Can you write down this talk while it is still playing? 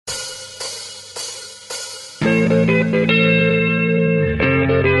What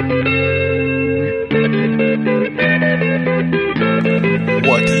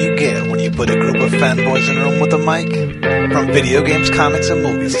do you get when you put a group of fanboys in a room with a mic? From video games, comics, and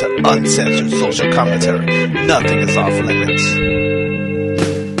movies to uncensored social commentary, nothing is off limits.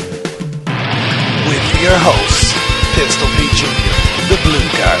 With your hosts, Pistol P Jr., The Blue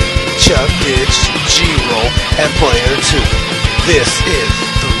Guy, Chuck Ditch, G-Roll, and Player 2. This is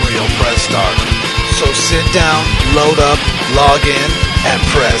The Real Press Start. So sit down, load up, log in, and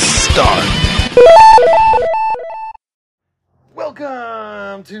press start.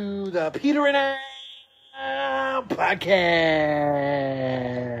 Welcome to the Peter and Al podcast.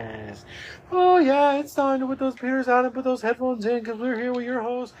 Oh yeah, it's time to put those Peters out and put those headphones in because we're here with your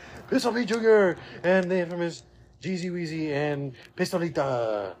host, Pistol P Jr. and the infamous Jeezy Weezy and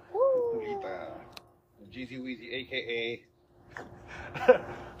Pistolita. Pistolita. Jeezy Weezy, a.k.a.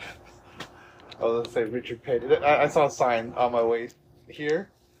 I was going to say Richard Petty. I saw a sign on my way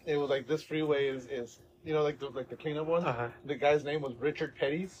here. It was like, this freeway is you know, like the cleanup one? Uh-huh. The guy's name was Richard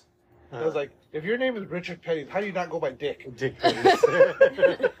Petty's. I was like, if your name is Richard Petty's, how do you not go by Dick? Dick Petty's.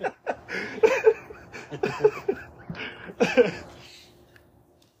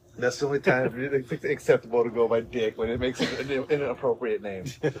 That's the only time it's acceptable to go by Dick, when it makes it an inappropriate name.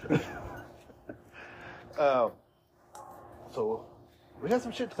 So, we got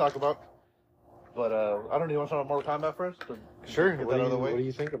some shit to talk about. But I don't know, you want to talk about Mortal Kombat first? Sure. Get that out of the way? What do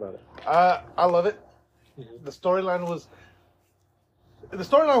you think about it? I love it. Mm-hmm. The storyline was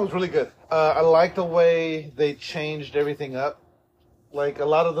really good. I like the way they changed everything up. Like a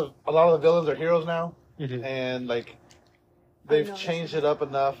lot of the villains are heroes now, mm-hmm. and like they've changed it up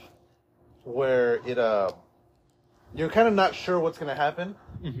enough where it you're kind of not sure what's gonna happen,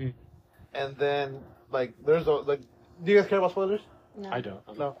 mm-hmm. and then like there's do you guys care about spoilers? No. I don't.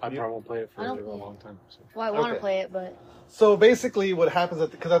 No, I probably won't play it for a long time. So. Well, I want to play it, but... So basically what happens,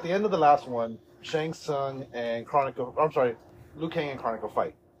 because at the end of the last one, Shang Tsung and Liu Kang and Chronicle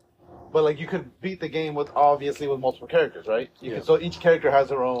fight. But like you could beat the game with multiple characters, right? So each character has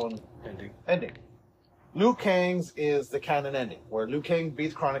their own ending. Liu Kang's is the canon ending, where Liu Kang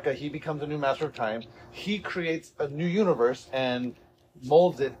beats Chronica, he becomes a new Master of Time, he creates a new universe and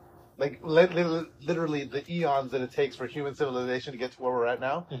molds it. Like, literally the eons that it takes for human civilization to get to where we're at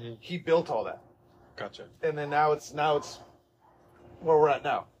now, mm-hmm. he built all that. Gotcha. And then now it's where we're at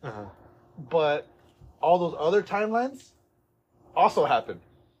now. Uh-huh. But all those other timelines also happened.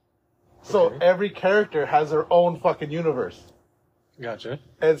 So every character has their own fucking universe. Gotcha.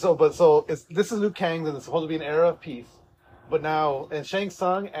 And this is Liu Kang's, and it's supposed to be an era of peace. But now, and Shang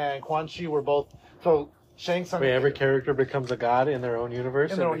Tsung and Quan Chi were both, Shang Tsung. Wait, every character becomes a god in their own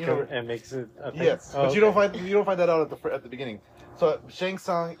universe, and makes it a thing? Yes, but you don't find that out at the beginning. So Shang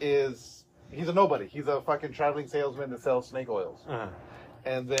Tsung he's a nobody. He's a fucking traveling salesman that sells snake oils. Uh-huh.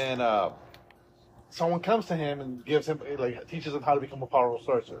 And then someone comes to him and gives him teaches him how to become a powerful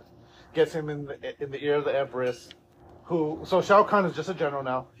sorcerer. Gets him in the ear of the Empress, so Shao Kahn is just a general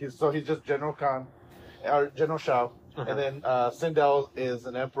now. He's just General Khan, or General Shao. Uh-huh. And then Sindel is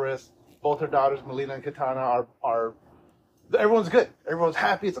an Empress. Both her daughters, Melina and Katana, are everyone's good. Everyone's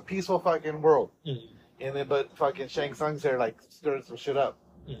happy. It's a peaceful fucking world. Mm-hmm. And then, but fucking Shang Tsung's there, stirring some shit up.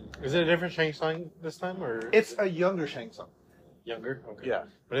 Mm-hmm. Is it a different Shang Tsung this time, or it's a younger Shang Tsung? Younger, okay. Yeah.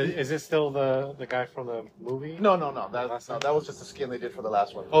 But is it still the guy from the movie? No. That was just a skin they did for the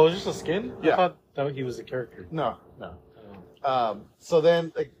last one. Oh, it was just a skin? Yeah. I thought that he was the character. No. So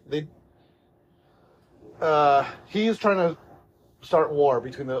then he's trying to start war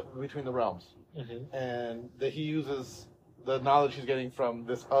between the realms, mm-hmm. and that he uses the knowledge he's getting from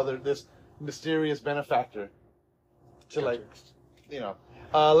this mysterious benefactor to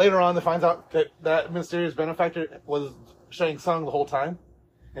later on they finds out that mysterious benefactor was Shang Tsung the whole time,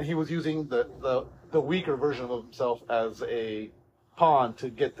 and he was using the weaker version of himself as a pawn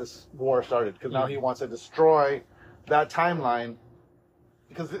to get this war started, because now he wants to destroy that timeline.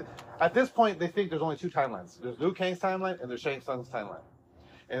 Because at this point, they think there's only two timelines. There's Liu Kang's timeline and there's Shang Tsung's timeline.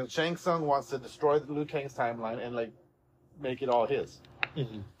 And Shang Tsung wants to destroy Liu Kang's timeline and make it all his.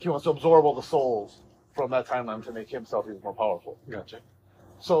 Mm-hmm. He wants to absorb all the souls from that timeline to make himself even more powerful. Gotcha.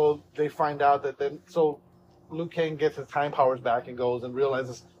 So they find out that Liu Kang gets his time powers back and goes and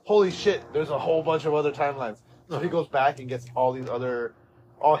realizes, holy shit, there's a whole bunch of other timelines. So he goes back and gets all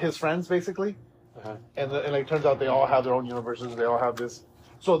his friends basically. Uh-huh. And it turns out they all have their own universes. They all have this.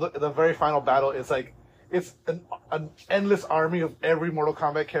 So the very final battle is it's an endless army of every Mortal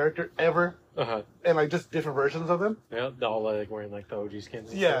Kombat character ever and like just different versions of them. Yeah, they're all like wearing like the OG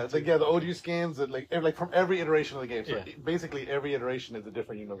skins. Yeah, the OG skins and like from every iteration of the game. So Yeah. basically every iteration is a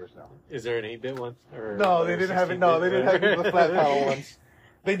different universe now. Is there an 8-bit one? No, they didn't have it. No, they didn't have the flat panel ones.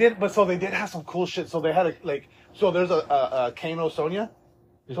 They did, but so they did have some cool shit. So they had so there's a Kano Sonya.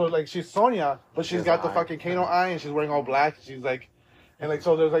 So like she's Sonya, but she's got the fucking Kano eye and she's wearing all black. She's like, and like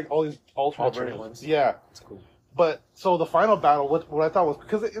so there's like all these alternate ones. Yeah, That's cool. but so the final battle, what I thought was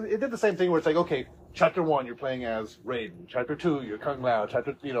because it did the same thing where it's like, okay, chapter 1 you're playing as Raiden, chapter 2 you're Kung Lao,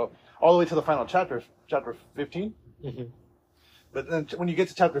 chapter all the way to the final chapter 15. Mm-hmm. But then when you get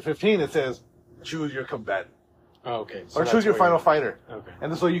to chapter 15, it says choose your combatant. Oh, okay. Or choose your final fighter. Okay.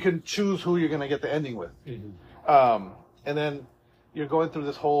 And so you can choose who you're going to get the ending with. Mm-hmm. And then you're going through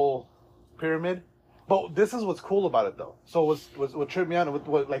this whole pyramid. But this is what's cool about it, though. So what tripped me out and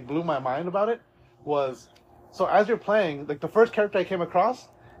what like blew my mind about it was, so as you're playing, like the first character I came across,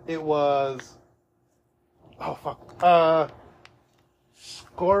 it was, oh fuck,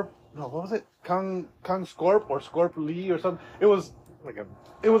 Scorp. No, what was it? Kung Scorp or Scorp Lee or something. It was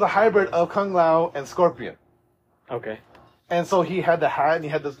a hybrid of Kung Lao and Scorpion. Okay. And so he had the hat and he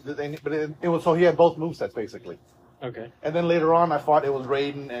had this, but it was so he had both movesets basically. Okay. And then later on, I thought it was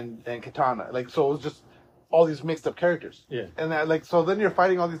Raiden and Katana. Like so, it was just all these mixed up characters. Yeah. And so then you're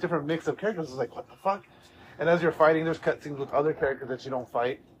fighting all these different mixed up characters. It's like what the fuck? And as you're fighting, there's cutscenes with other characters that you don't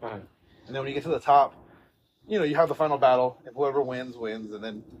fight. Uh-huh. And then when you get to the top, you have the final battle, and whoever wins, and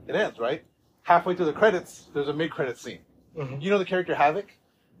then it ends, right? Halfway through the credits, there's a mid-credit scene. Mm-hmm. You know the character Havoc?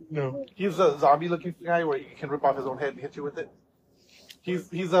 No. He's a zombie-looking guy where you can rip off his own head and hit you with it.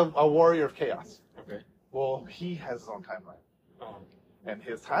 He's a warrior of chaos. Okay. Well, he has his own timeline. Oh. And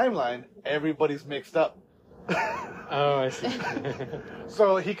his timeline, everybody's mixed up. Oh, I see.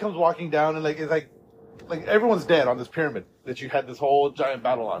 So he comes walking down and it's like everyone's dead on this pyramid that you had this whole giant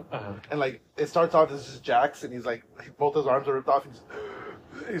battle on. Uh-huh. And like it starts off as just Jax and he's like both his arms are ripped off.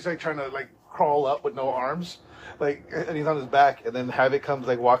 He's like trying to like crawl up with no arms, and he's on his back. And then Havoc comes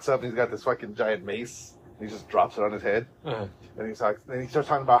walks up and he's got this fucking giant mace. And he just drops it on his head. Uh-huh. And he starts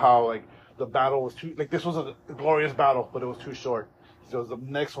talking about how the battle was too this was a glorious battle, but it was too short. So the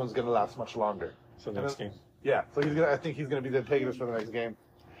next one's gonna last much longer. So next game. Yeah, so I think he's gonna be the antagonist for the next game.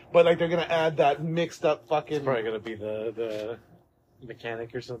 But they're gonna add that mixed up fucking. It's probably gonna be the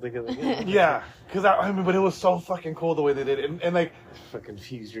mechanic or something in the game. Yeah, because but it was so fucking cool the way they did it, and fucking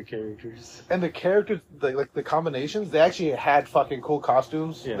fuse your characters. And the characters, the combinations, they actually had fucking cool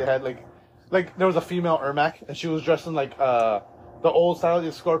costumes. Yeah. They had there was a female Ermac, and she was dressed in the old style of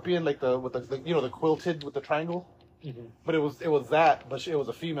the Scorpion, with the quilted with the triangle. Mm-hmm. But it was that, but it was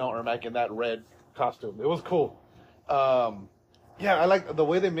a female Ermac in that red costume. It was cool. Yeah, I like the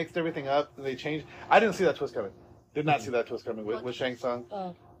way they mixed everything up and they changed. I didn't see that twist coming. Did not see that twist coming with Shang Tsung.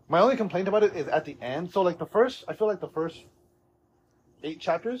 My only complaint about it is at the end. So I feel like the first 8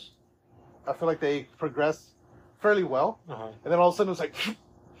 chapters, I feel like they progressed fairly well. Uh-huh. And then all of a sudden it was like,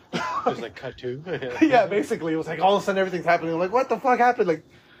 it was cut to. Yeah, basically it was like all of a sudden everything's happening. I'm like, what the fuck happened?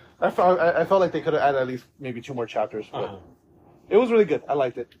 I felt like they could have added at least maybe 2 more chapters. But it was really good. I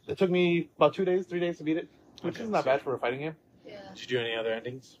liked it. It took me about 2 days, 3 days to beat it, which is not bad for a fighting game. Yeah. Did you do any other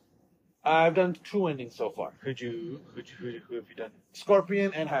endings? I've done 2 endings so far. Who have you done?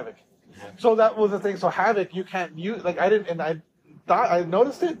 Scorpion and Havoc. So that was the thing. So Havoc, you can't use I didn't, and I thought I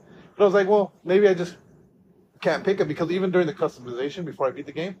noticed it, but I was like, well, maybe I just can't pick it because even during the customization before I beat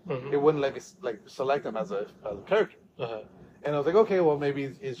the game, it wouldn't let me select him as a character. Uh-huh. And I was like, okay, well maybe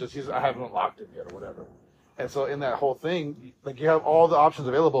it's just I haven't unlocked it yet or whatever. And so in that whole thing, you have all the options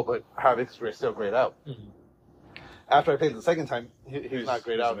available, but Havoc's still grayed out. Mm-hmm. After I played it the second time, he's not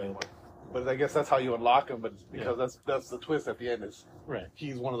grayed out anymore. But I guess that's how you unlock him. But because that's the twist at the end is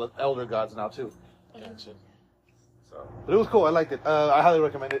he's one of the elder gods now too. Gotcha. So, but it was cool. I liked it. I highly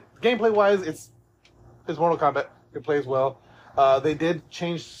recommend it. Gameplay wise, it's Mortal Kombat. It plays well. They did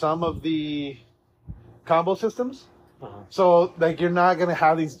change some of the combo systems, so you're not gonna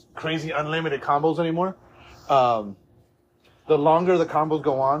have these crazy unlimited combos anymore. The longer the combos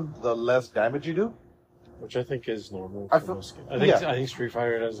go on, the less damage you do. Which I think is normal. I think Street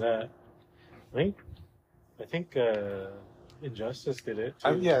Fighter does that. I think Injustice did it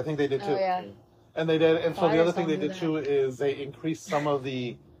too. I think they did too. Oh, yeah. And they did, and so the Fires other thing they don't do did that. too is they increased some of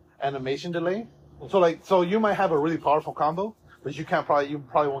the animation delay. So you might have a really powerful combo, but you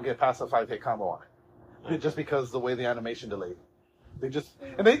probably won't get past a 5-hit combo on it, just because the way the animation delayed.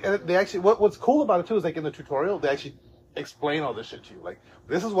 They actually what's cool about it too is in the tutorial they actually explain all this shit to you.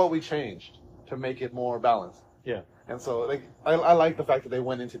 This is what we changed to make it more balanced. Yeah. And so I like the fact that they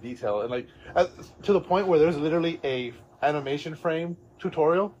went into detail and to the point where there's literally a animation frame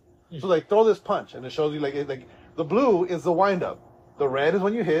tutorial So like throw this punch, and it shows you like the blue is the wind up, the red is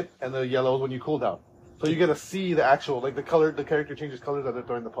when you hit, and the yellow is when you cool down. So you get to see the actual like the color. The character changes colors as they're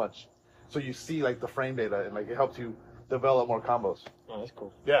throwing the punch. So you see like the frame data, and like it helps you develop more combos. Oh, that's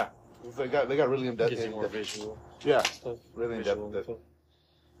cool. Yeah, they got really in depth. Gives you more visual. Yeah, Stuff. really in Visual depth. stuff.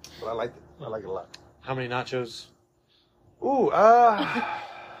 But I like it. I like it a lot. How many nachos? Ooh, I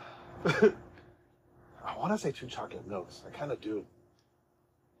want to say 2 chocolate milks. I kind of do.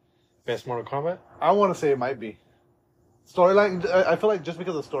 Best Mortal Kombat? I want to say it might be. Storyline, I feel like just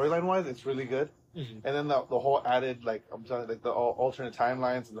because of storyline wise, it's really good. Mm-hmm. And then the whole added, like, I'm sorry, like the alternate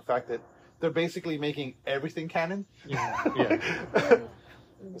timelines and the fact that they're basically making everything canon. Yeah.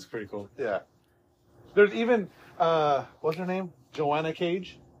 That's pretty cool. Yeah. There's even, what's her name? Joanna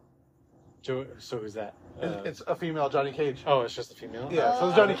Cage. So who's that? It's a female Johnny Cage. Oh, it's just a female? Yeah, so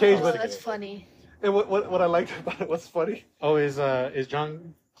it's Johnny Cage, but That's funny. and what I liked about it, what's funny, Oh, is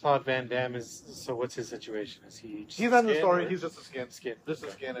Jean-Claude Van Damme so what's his situation? Is he just he's not in the skin, story, or- he's just a skin. Skin. Just a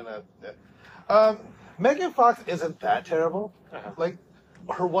Okay. skin and a... Yeah. Megan Fox isn't that terrible. Uh-huh. Like,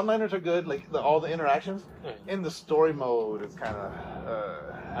 her one-liners are good, like all the interactions. Uh-huh. In the story mode, it's kind of...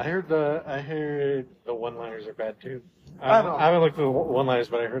 I heard the one-liners are bad too. I know. I haven't looked at the one-liners,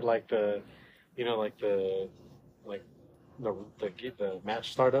 but I heard like the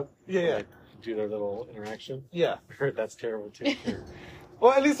match startup. Yeah. Like, do their little interaction. Yeah. I heard that's terrible too.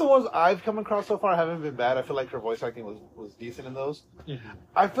 Well, at least the ones I've come across so far haven't been bad. I feel like her voice acting was decent in those. Mm-hmm.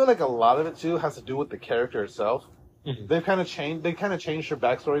 I feel like a lot of it too has to do with the character itself. Mhm. They kind of changed her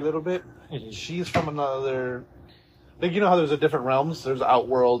backstory a little bit. Mhm. She's from another, like, you know how there's a different realms. There's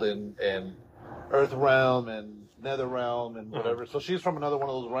Outworld and Earth Realm and Nether Realm and whatever. So she's from another one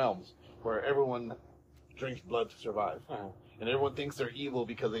of those realms where everyone drinks blood to survive, Uh-huh. and everyone thinks they're evil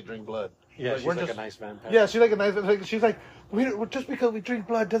because they drink blood. Yeah, she's we're like just- a nice vampire. Yeah, she's like a nice. Like, she's like, just because we drink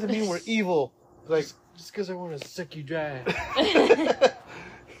blood doesn't mean we're evil. Like, just because I want to suck you dry.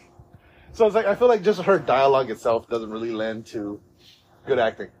 so it's like I feel like just her dialogue itself doesn't really lend to good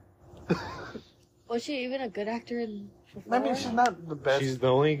acting. Was she even a good actor in before? I mean, she's not the best. She's the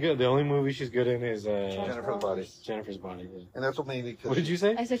only movie she's good in is Jennifer's Body, Jennifer's Body. Yeah. and that's what mainly. What did you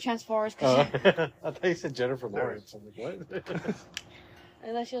say? I said Transformers Oh, because I thought you said Jennifer Lawrence. I'm like, what?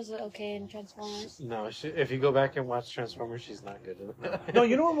 I thought she was okay in Transformers. No, if you go back and watch Transformers, she's not good in it. No,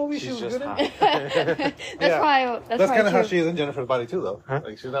 you know what movie she She's was just good hot. in? That's Yeah. probably That's kind of how true. she is in Jennifer's Body too, though. Huh?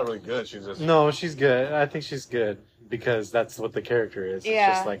 Like, she's not really good. She's just No, she's good. I think she's good because that's what the character is. Yeah.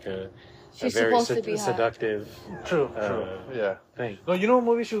 It's just like a She's very supposed to be hot. seductive true. Yeah. thing. No, you know what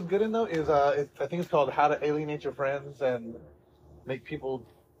movie she was good in though is I think it's called How to Alienate Your Friends and Make People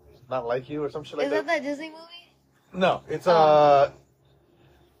Not Like You or some shit like Is that that Disney movie? No, it's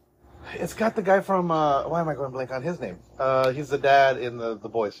it's got the guy from why am I going blank on his name? He's the dad in the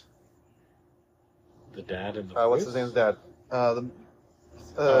Boys. The dad and the What's boys? his name's dad?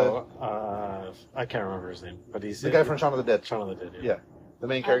 I can't remember his name, but he's The guy from Shaun of the Dead. Shaun of the Dead. Yeah, the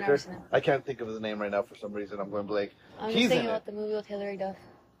main I've never character. seen it. I can't think of his name right now for some reason. I'm going blank. I'm He's just thinking in about it. the movie with Hilary Duff.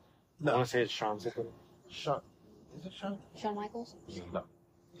 I want to say it's Sean something. Shaun. Is it Shaun? Shawn Michaels? No.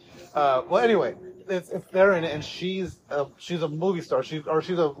 Well, anyway, it's they're in it, and she's a movie star. She's a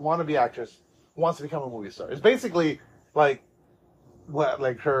wannabe actress, wants to become a movie star. It's basically like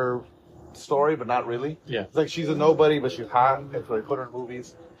her story, but not really. Yeah. It's like she's a nobody, but she's hot, and so they put her in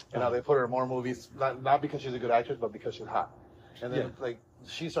movies. And now they put her in more movies, not because she's a good actress, but because she's hot. And then like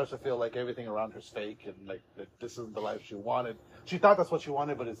she starts to feel like everything around her's fake, and like that this isn't the life she wanted. She thought that's what she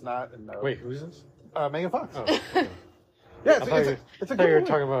wanted, but it's not. And Wait, who's this? Megan Fox. Oh, Yeah, I thought you it's a were good movie.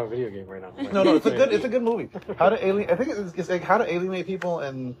 talking about a video game right now. No, it's a good movie. How to alienate? I think it's like how to alienate people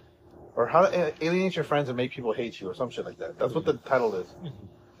or how to alienate your friends and make people hate you or some shit like that. That's what the title is.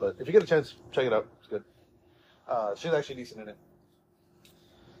 But if you get a chance, check it out. It's good. She's actually decent in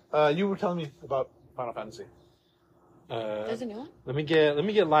it. You were telling me about Final Fantasy. There's a new one? Let me get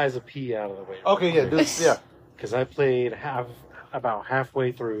Liza P out of the way. Okay, yeah, yeah. Because I played about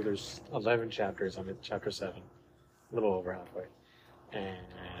halfway through. There's 11 chapters. I'm at chapter 7, a little over halfway, and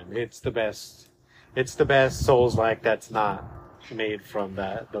it's the best. It's the best Souls-like that's not made from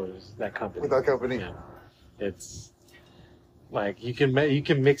that company. With that company. Yeah, it's like you can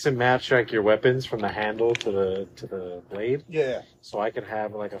mix and match like your weapons from the handle to the blade. Yeah. So I could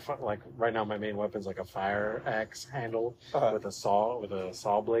have like right now my main weapon's like a fire axe handle with a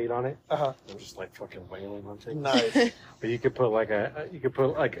saw blade on it. I'm just like fucking wailing on things. Nice. But you could put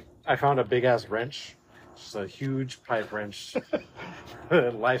I found a big ass wrench Just a huge pipe wrench,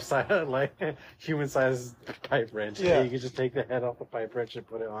 life size, like human sized pipe wrench. Yeah. And you can just take the head off the pipe wrench and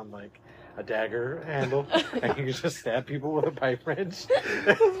put it on like a dagger handle, and you can just stab people with a pipe wrench.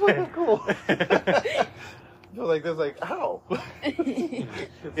 That's fucking cool. You're like, there's like, ow.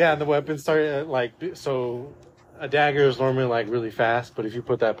 Yeah, and the weapons start like so. A dagger is normally like really fast, but if you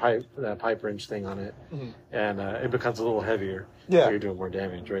put that pipe wrench thing on it, and it becomes a little heavier, Yeah. so you're doing more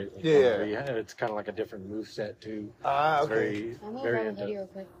damage, right? Like, Yeah. It's kind of like a different move set too. Ah, It's okay. I'm gonna very grab a in hoodie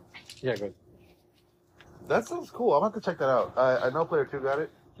depth. real quick. Yeah, good. That sounds cool. I'm going to have to check that out. I know Player 2 got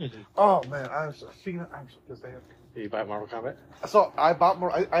it. Mhm. Oh, man. I'm so pissed. You buy Mortal Kombat? So I bought more.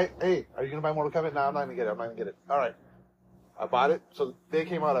 Hey, are you going to buy Mortal Kombat? No, I'm not going to get it. I'm not going to get it. All right. I bought it. So they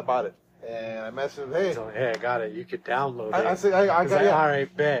came out, I bought it. And I messaged him, hey. So, hey, I got it. You could download it. I said, I He's got like, it. all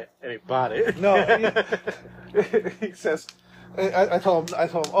right, bet, and he bought it. No, he says, I told him,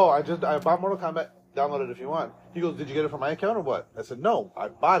 oh, I bought Mortal Kombat. Download it if you want. He goes, did you get it from my account or what? I said, no, I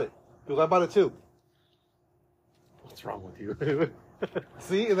bought it. He goes, I bought it too. What's wrong with you?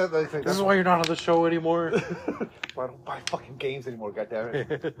 See, and This is why you're not on the show anymore. I don't buy fucking games anymore.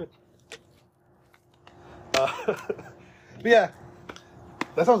 Goddammit. But yeah,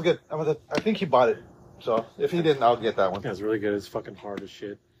 that sounds good. I think he bought it. So if he didn't, I'll get that one. Yeah, it's really good. It's fucking hard as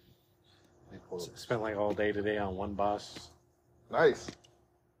shit. Spent like all day today on one boss. Nice.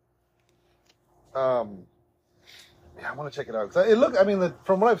 Yeah, I want to check it out. 'Cause it look. I mean,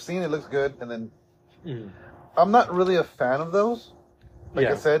 from what I've seen, it looks good. And then I'm not really a fan of those. Like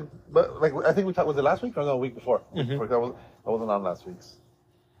I said, but like I think we talked. Was it last week or no, the week before? Mhm. I wasn't on last week's.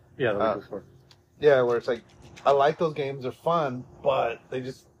 Yeah, the week before. Yeah, where it's like I like those games. They're fun, but they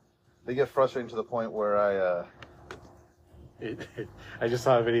get frustrating to the point where I just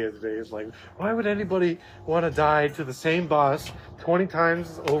saw a video today. It's like, why would anybody want to die to the same boss 20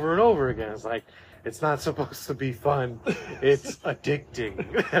 times over and over again? It's like, it's not supposed to be fun. It's addicting.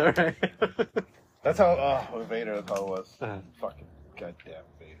 Right? That's how with Vader. That's how it was. Fucking goddamn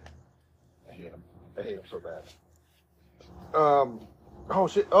Vader. I hate him. I hate him so bad. Oh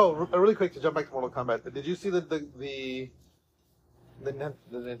shit. Oh, really quick to jump back to Mortal Kombat. Did you see the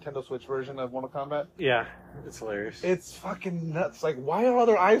Nintendo Switch version of Mortal Kombat? Yeah, it's hilarious. It's fucking nuts. Like, why are all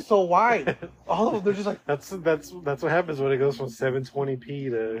their eyes so wide? All of them, they're just like That's what happens when it goes from 720p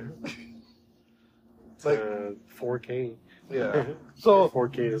to 4K. yeah. So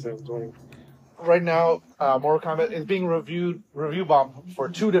 4K to 720. right now, Mortal Kombat is being review bombed for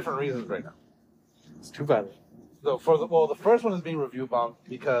two different reasons right now. It's too bad. So the first one is being review bombed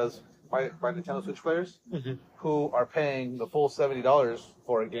because by Nintendo Switch players who are paying the full $70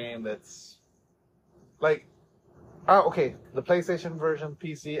 for a game that's like, okay, the PlayStation version,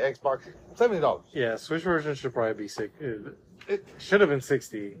 PC, Xbox, $70. Yeah, Switch version should probably be It should have been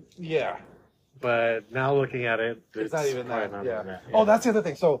 60, yeah, but now looking at it, it's not even probably that. not Yeah. even that. Oh, that's the other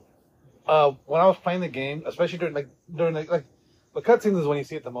thing. So when I was playing the game, especially during the cutscenes is when you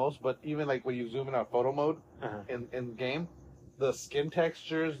see it the most, but even like when you zoom in on photo mode in game, the skin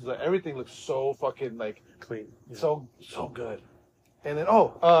textures, everything looks so fucking like clean. Yeah. so good. And then I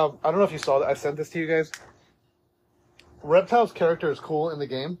don't know if you saw that. I sent this to you guys. Reptile's character is cool in the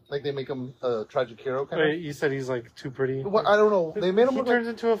game. Like they make him a tragic hero kind Wait, you said he's like too pretty. of. Well, I don't know. They made him He look turns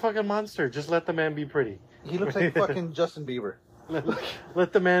like into a fucking monster. Just let the man be pretty. he looks like fucking Justin Bieber.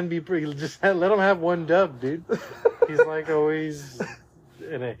 Let the man be pretty. Just let him have one dub, dude. He's like always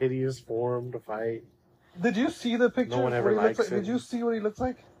in a hideous form to fight. Did you see the picture? No one ever what he looks likes like? him. Did you see what he looks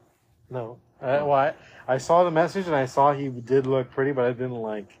like? No. Well, I saw the message and I saw he did look pretty, but I didn't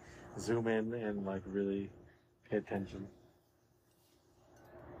like zoom in and like really pay attention.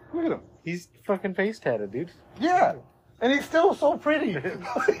 Look at him. He's fucking face tatted, dude. Yeah, and he's still so pretty.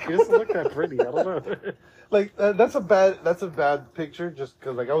 He doesn't look that pretty. I don't know. Like that's a bad picture. Just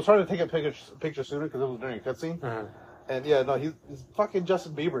because like I was trying to take a picture sooner because it was during a cutscene. And yeah, no, he's fucking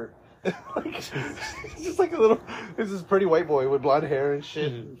Justin Bieber. Like, he's just like a little. He's this pretty white boy with blonde hair and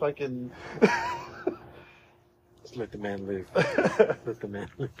shit. And fucking. Just let the man live. Let the man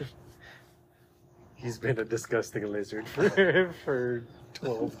live. He's been a disgusting lizard for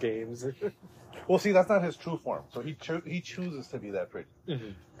 12 games. Well, see, that's not his true form. So he chooses to be that pretty.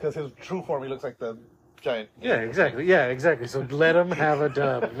 Because his true form, he looks like the giant. Yeah, exactly. Yeah, exactly. So let him have a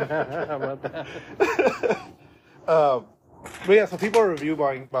dub. How about that? But yeah, so people are review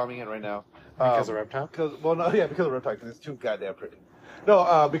bombing it right now. Because of Reptile? Because of Reptile, because it's too goddamn pretty.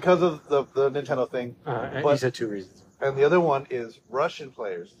 No, because of the Nintendo thing. And But- you said two reasons. And the other one is Russian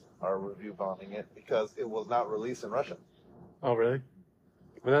players are review bombing it because it was not released in Russia. Oh, really?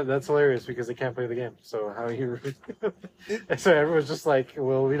 But that's hilarious because they can't play the game. So how are you? So everyone's just like,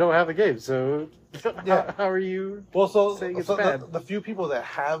 well, we don't have the game, so how are you? Well, so saying it's bad? the few people that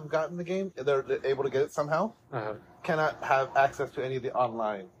have gotten the game, they're able to get it somehow, cannot have access to any of the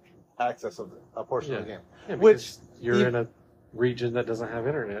online access of a portion of the game. Yeah, Which you're in a region that doesn't have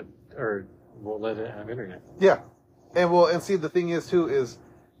internet or won't let it have internet. Yeah, and see the thing is too is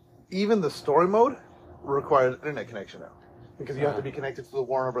even the story mode requires internet connection now because you have to be connected to the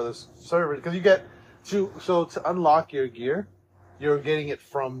Warner Brothers server because you get to unlock your gear, you're getting it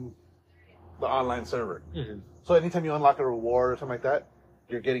from the online server. Mm-hmm. So anytime you unlock a reward or something like that,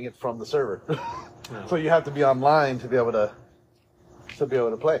 you're getting it from the server. So you have to be online to be able to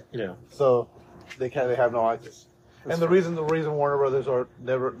play. Yeah. So they have no access. That's and the reason Warner Brothers or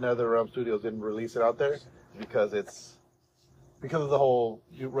NetherRealm Studios didn't release it out there is because of the whole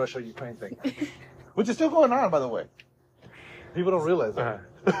Russia-Ukraine thing, which is still going on, by the way. People don't realize that.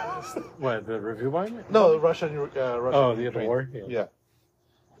 What, the review line? No, Russia. Oh, the war. Yeah.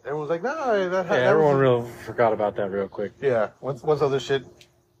 Everyone's like, no, that. Yeah, everyone real forgot about that real quick. Yeah. Once other shit.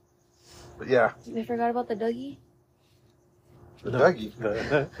 But yeah. They forgot about the Dougie. The Dougie.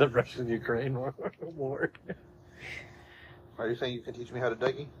 The Russian-Ukraine war. Are you saying you can teach me how to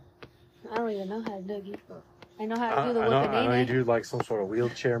Dougie? I don't even know how to Dougie. I know how to do the whip I know you do like some sort of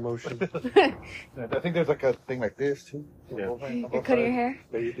wheelchair motion. I think there's like a thing like this too. Yeah. You're cutting your hair?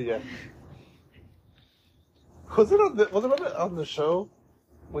 Yeah. Was it on the show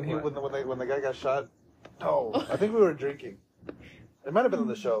when the guy got shot? No, I think we were drinking. It might have been on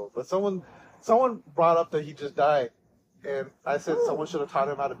the show, but someone brought up that he just died. And I said someone should have taught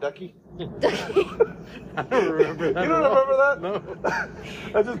him how to ducky. I don't remember that. You don't remember that? No.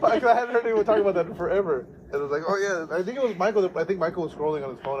 I hadn't heard anyone talk about that in forever. And it was like, oh yeah, I think it was Michael. I think Michael was scrolling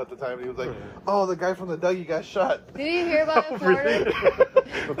on his phone at the time. And he was like, oh, the guy from the Dougie got shot. Did you hear about it in Florida?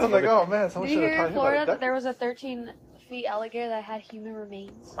 I was like, oh man, someone should have taught him how to ducky. Did you hear in Florida that there was a 13-foot alligator that had human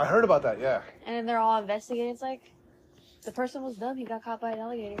remains? I heard about that, yeah. And then they're all investigating. It's like, the person was dumb. He got caught by an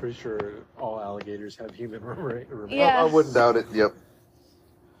alligator. Pretty sure all alligators have human remains. Yeah. I wouldn't doubt it. Yep.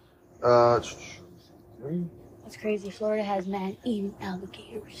 That's crazy. Florida has man-eating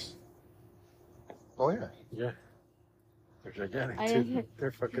alligators. Oh yeah. Yeah. They're gigantic too.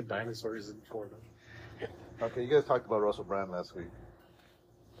 They're fucking dinosaurs in Florida. Okay, you guys talked about Russell Brand last week.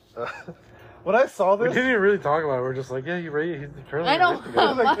 When I saw this, we didn't even really talk about it. We're just like, yeah, you're right. I know.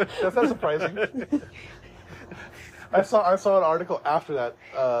 That's not surprising. I saw an article after that.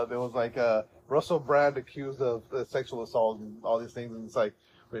 There was like Russell Brand accused of sexual assault and all these things, and it's like,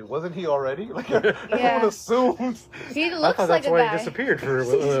 wait, wasn't he already? Like everyone assumes. He looks I thought like that's a why guy. he disappeared for a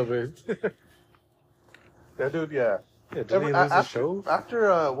little bit. That dude, yeah. Yeah, didn't he lose the show?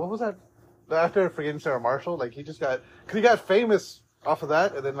 After what was that? After Forgetting Sarah Marshall, like he got famous off of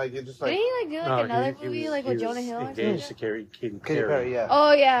that, and then like it just like. Didn't he like do another movie with Jonah Hill? Engaged to Katy Perry, yeah.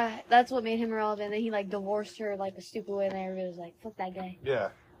 Oh yeah, that's what made him relevant. And then he like divorced her like a stupid way, and everybody was like, "Fuck that guy." Yeah.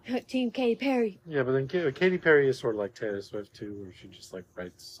 Team Katy Perry. Yeah, but then Katy Perry is sort of like Taylor Swift too, where she just like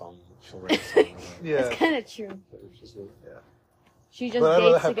writes songs. She'll write a song. Yeah. It's kind of true. Yeah. She just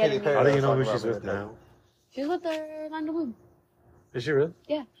dates to get How do you know who she's with now? She's with Orlando Bloom. Is she really?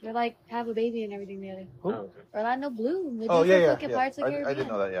 Yeah, they're like have a baby and everything together. Oh, okay. Orlando Bloom. The Pirates of the Caribbean. I didn't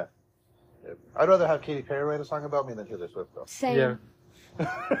know that. Yeah. I'd rather have Katy Perry write a song about me than Taylor Swift, though. Same.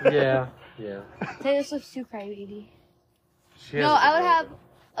 Yeah. Taylor Swift's too crybaby. I would have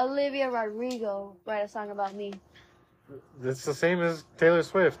Olivia Rodrigo write a song about me. It's the same as Taylor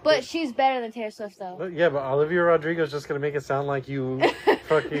Swift. But she's better than Taylor Swift, though. Yeah, but Olivia Rodrigo's just gonna make it sound like you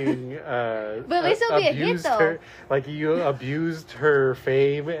fucking but at least it'll be a hit, though. her, like you abused her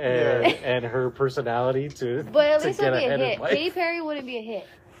fame and her personality to. But at least it'll be a hit. Katy Perry wouldn't be a hit.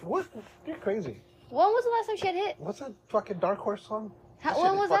 What? You're crazy. When was the last time she had a hit? What's that fucking Dark Horse song?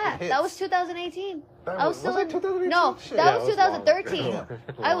 When was that? Hits. That was 2018. I was still in 2018? No, that was 2013.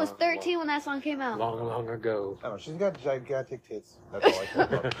 I was 13 when that song came out. Long ago. I don't know. She's got gigantic tits. That's all I care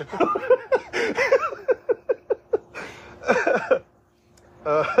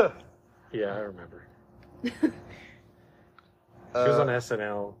about. Yeah, I remember. She was on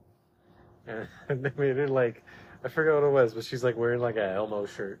SNL, and they made it like, I forgot what it was, but she's like wearing like a Elmo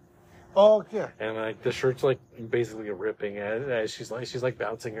shirt. Oh yeah. And like the shirt's like basically ripping as she's like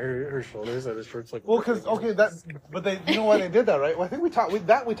bouncing her shoulders, and the shirt's like. Well, because you know why they did that, right? Well, I think we talked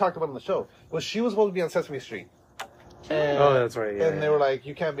about on the show. Was she was supposed to be on Sesame Street. And, that's right. Yeah. And they were like,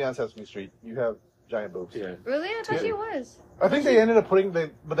 "You can't be on Sesame Street. You have giant boobs." Yeah. Really? I thought she was. I think they ended up putting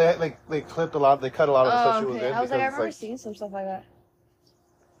they clipped a lot. They cut a lot of the stuff she was in. I was like, I remember seeing some stuff like that.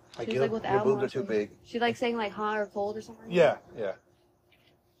 Like, she was like with your boobs are too big. She like saying like hot or cold or something. Yeah.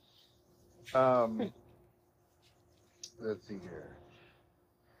 Let's see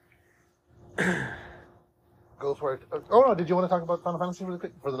here. Ghostwire. Oh no! Did you want to talk about Final Fantasy really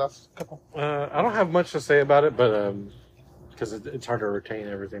quick for the last couple? I don't have much to say about it, but because it's hard to retain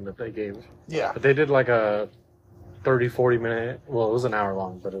everything that they gave. Yeah. But they did like a 30, 40 minute. Well, it was an hour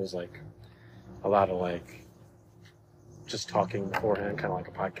long, but it was like a lot of like just talking beforehand, kind of like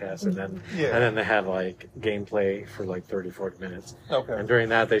a podcast, and then they had like gameplay for like 30, 40 minutes. Okay. And during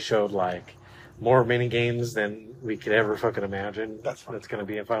that, they showed like more mini games than we could ever fucking imagine. That's going to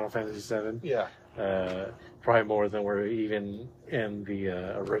be in Final Fantasy VII. Yeah. Probably more than were even in the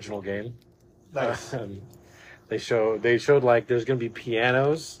original game. Nice. They showed like there's going to be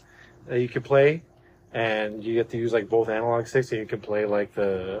pianos that you could play, and you get to use like both analog sticks, and you can play like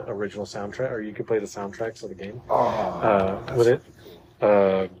the original soundtrack, or you can play the soundtracks of the game with it.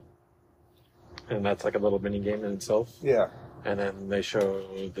 And that's like a little mini game in itself. Yeah. And then they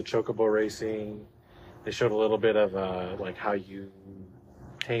showed the chocobo racing. They showed a little bit of like how you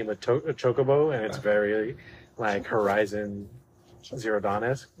tame a chocobo, and it's very like Horizon Zero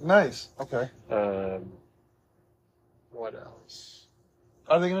Dawn-esque. Nice. Okay. What else?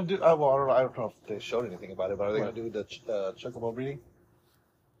 Are they going to do? Well, I don't know if they showed anything about it, but are they going to do the chocobo breeding?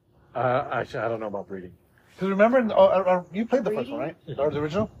 Actually, I don't know about breeding. Because remember, you played the first one, right? Or the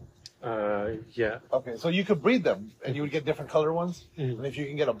original? Yeah. Okay, so you could breed them, and you would get different color ones. Mm-hmm. And if you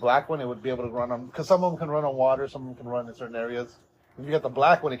can get a black one, it would be able to run on. Because some of them can run on water, some of them can run in certain areas. If you get the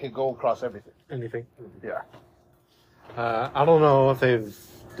black one, it can go across everything. Anything? Yeah. I don't know if they've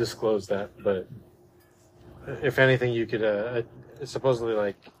disclosed that, but if anything, you could supposedly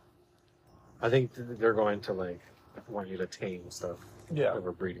like. I think they're going to like want you to tame stuff. Yeah.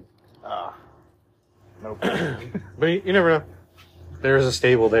 Over breeding. Nope. But you never know. There is a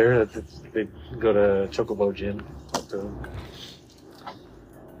stable there that they go to Chocobo Gym, talk to them.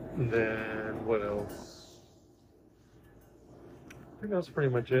 And then what else? I think that's pretty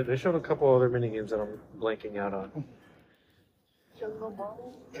much it. They showed a couple other mini games that I'm blanking out on.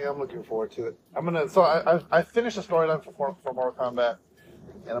 Yeah, I'm looking forward to it. I'm gonna. So I finished the storyline for Mortal Kombat,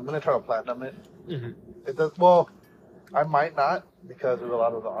 and I'm gonna try to platinum it. Mm-hmm. It does well. I might not because there's a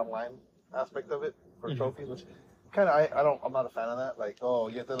lot of the online aspect of it for trophies, which kind of I'm not a fan of that. Like, oh,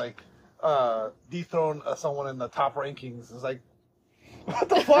 you have to like dethrone someone in the top rankings. It's like, what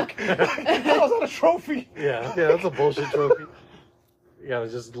the fuck? How's that a trophy? Yeah, that's a bullshit trophy. You gotta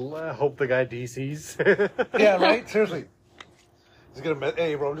just hope the guy DCs. Yeah, right. Seriously. Just gonna,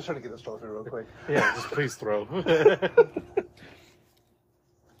 hey, bro, I'm just trying to get this trophy real quick. Yeah, just please throw.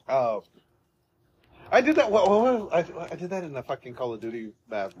 I did that. Well, I did that in the fucking Call of Duty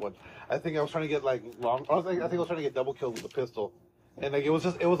map one. I think I was trying to get like long. I think I was trying to get double kills with the pistol, and like it was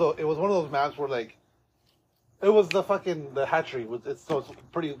one of those maps where like it was the hatchery was it's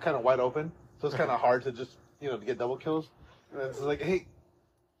pretty kind of wide open, so it's kind of hard to just to get double kills. And it's like, hey,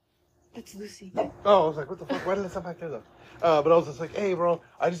 That's Lucy. oh, I was like, what the fuck? Why did it stop back there though? But I was just like, hey, bro,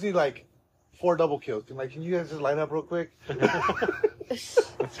 I just need like 4 double kills. Can you guys just line up real quick? They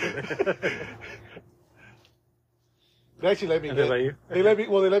actually let me And get. they let you? They let me.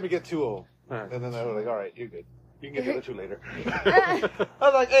 Well, they let me get 2 of them, Alright. and then they were like, "All right, you're good. You can get the other 2 later." I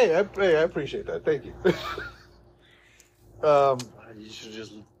was like, "Hey, I appreciate that. Thank you." You should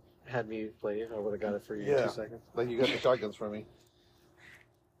just had me play it. I would have got it for you in Yeah. 2 seconds. Like you got the shotguns for me.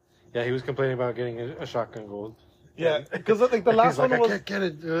 Yeah, he was complaining about getting a shotgun gold. Yeah, because like the last He's like, one I was. can't get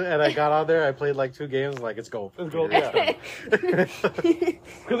it. And I got on there, I played like 2 games, like, it's gold. It's gold, yeah.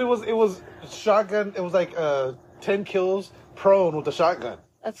 Because it was shotgun. It was like 10 kills prone with the shotgun.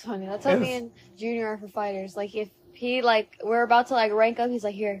 That's funny. That's how me and Junior are for fighters. Like if he like we're about to like rank up, he's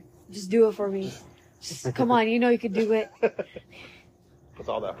like, "Here, just do it for me. Just come on, you can do it." Puts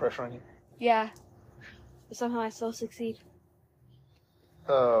all that pressure on you. Yeah. But somehow I still succeed.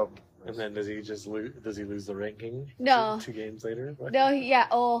 And then does he lose the ranking? No. 2 games later? No, yeah.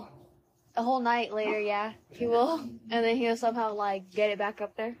 Oh, a whole night later, yeah, he will, and then he'll somehow like get it back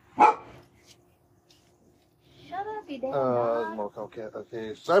up there. Shut up, you damn dog. Mortal Kombat.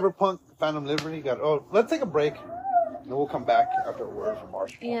 Okay, Cyberpunk Phantom Liberty got. Oh, let's take a break, and we'll come back after a word from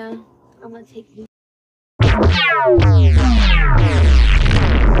Marshall. Yeah, I'm gonna take you.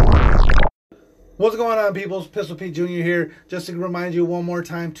 What's going on, peoples? Pistol Pete Jr. here. Just to remind you one more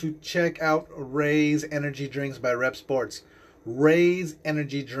time to check out Ray's Energy Drinks by Rep Sports. Ray's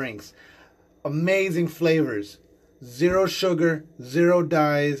Energy Drinks. Amazing flavors. 0 sugar, 0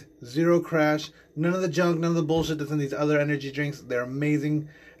 dyes, 0 crash. None of the junk, none of the bullshit that's in these other energy drinks. They're amazing.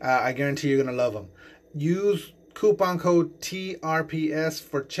 I guarantee you're going to love them. Use coupon code TRPS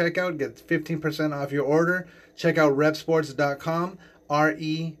for checkout. Get 15% off your order. Check out repsports.com.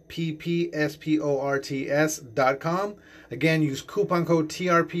 REPPSPORTS.com. Again, use coupon code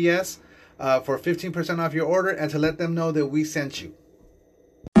TRPS for 15% off your order and to let them know that we sent you.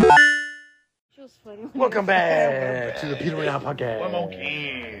 She was funny. Welcome back to the Peter Ryan Podcast. One more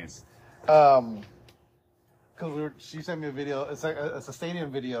kids. Because she sent me a video. It's a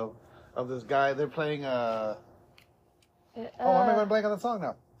stadium video of this guy. They're playing. Oh, I'm going to blank on the song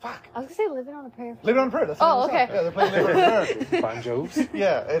now. Fuck. I was gonna say living on a prayer. Living on a Prayer. That's the Oh, name of the okay. song. Yeah, they're playing Living on a Prayer. Bon Jovi.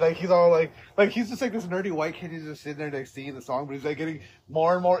 Yeah, and like he's all like he's just like this nerdy white kid. He's just sitting there like singing the song, but he's like getting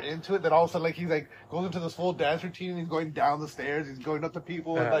more and more into it. Then all of a sudden, like he's like goes into this full dance routine. And he's going down the stairs. He's going up to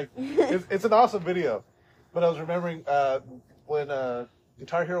people. And like it's an awesome video. But I was remembering when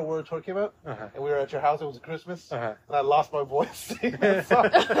Guitar Hero World Tour came out, and we were at your house. It was Christmas, and I lost my voice singing that song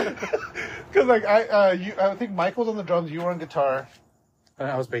because like I think Mike was on the drums. You were on guitar.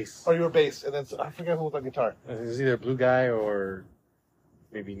 I was bass. Or you were bass, and then I forget who was on guitar. It was either Blue Guy or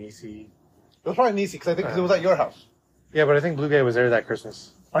maybe Nisi. It was probably Nisi, because I think it was at your house. Yeah, but I think Blue Guy was there that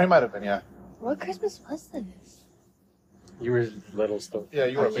Christmas. Or he might have been, yeah. What Christmas was this? You were little still. Yeah,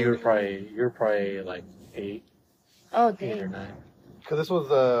 you were. You were probably like 8 Oh, or damn. 9. Because this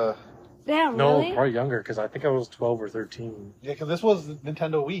was Damn, No, really? probably younger because I think I was 12 or 13. yeah, because this was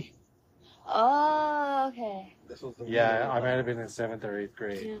Nintendo Wii. Oh, okay. This was the Yeah, Wii. I might have been in 7th or 8th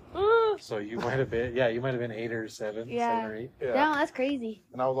grade. Yeah. So you might have been, yeah, you might have been 8 or 7, Yeah. 7 or 8. Yeah. Damn, that's crazy.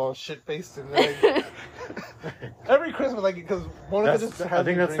 And I was all shit faced and like, every Christmas, like because Monica just had I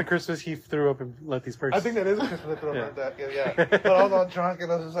think me that's the drink. Christmas he threw up and let these perks. I think that is a Christmas throw Yeah. like that. Yeah. But I was all drunk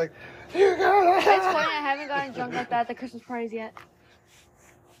and I was just like, you got It's funny, I haven't gotten drunk like that at the Christmas parties yet.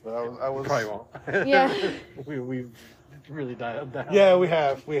 But I was Probably won't. Yeah. We've really dialed down. Yeah, we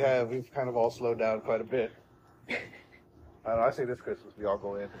have. We've kind of all slowed down quite a bit. I don't know, I say this Christmas we all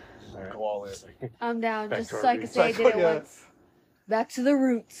go in. Alright. Go all in. I'm down, Back just to our so I can roots. say I did it Yeah. once. Back to the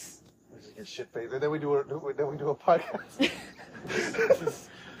roots. Get shit faced. And then we do a podcast.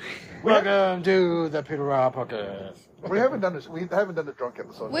 Welcome to the Peter Ryan Podcast. We haven't done this. We haven't done the drunk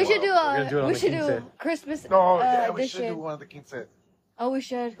episode. in We should do gonna do it a on we the should do quince. Christmas No, yeah, we should do edition. one of the Quince. Oh, we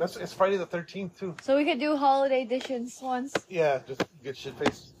should. It's Friday the 13th too. So we could do holiday editions once. Yeah, just get shit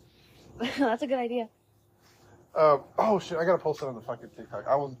faced. That's a good idea. Oh shit! I gotta post it on the fucking TikTok.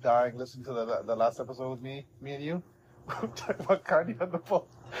 I was dying listening to the last episode with me and you. Talking about Kanye on the phone.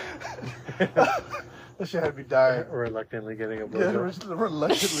 That shit had me dying. Reluctantly getting a Yeah, blowjob.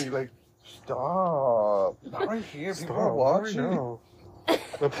 reluctantly like, stop! Not right here. People are watching. No.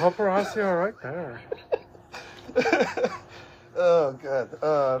 The paparazzi are right there. Oh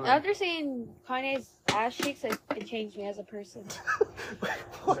god. After seeing Kanye's ass cheeks, it changed me as a person.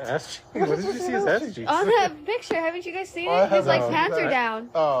 Ass cheeks? What did you see his ass cheeks? On that picture, haven't you guys seen I it? His like haven't. pants No. are down.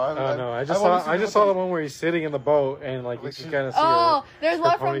 Oh, Oh no! I just wanna saw. I see just what saw the one where he's sitting in the boat and like you Like can she- kind of see. Oh, there's her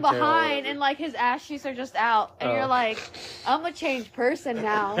one from ponytail or behind, whatever. and like his ass cheeks are just out, and Oh. you're like, I'm a changed person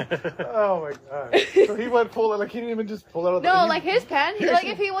now. Oh my god! So he went full, like he didn't even just pull out of the. No, he- like his pants. Like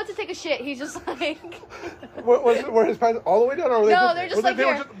if he wants to take a shit, he's just like. Were his pants all the way down, or were they? No, they're just like they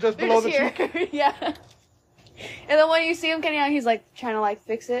here. were just They're below just the here. cheek. Yeah. And then when you see him getting out, he's like trying to like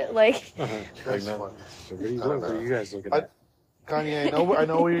fix it, like. Like, That's no. funny. So what are you, I don't what are know. you guys looking I- at? Kanye, I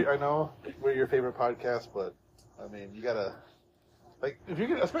know we're your favorite podcast, but I mean, you gotta like if you're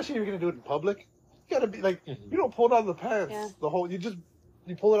gonna, especially if you're gonna do it in public, you gotta be like you don't pull down the pants Yeah. the whole. You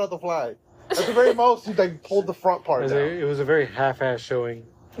pull it out the fly. At the very most, you like pulled the front part down. It was a very half-ass showing.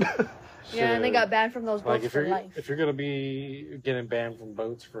 Yeah, and they got banned from those Like boats if for you're life. if you're gonna be getting banned from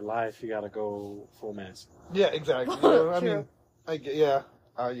boats for life, you gotta go full mask. Yeah, exactly. You know, I True. mean, yeah,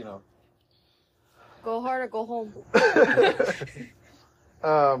 you know. Go hard or go home.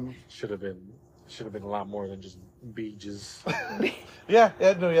 Should have been a lot more than just beaches. Yeah.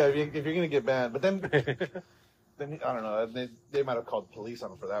 If you're gonna get banned, but then I don't know. They might have called the police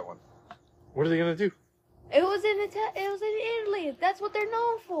on him for that one. What are they gonna do? It was in Italy. That's what they're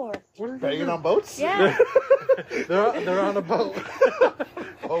known for. What are they Banging gonna on boats? Yeah. do? They're on a boat.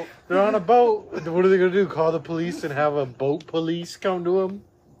 Oh, They're on a boat. What are they gonna do? Call the police and have a boat police come to them?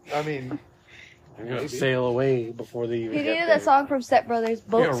 I mean, They're gonna Maybe. sail away before they even He get needed there. that song from Step Brothers,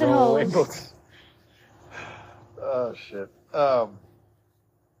 Boats Yeah, and roll away. Hoes. books. Oh shit.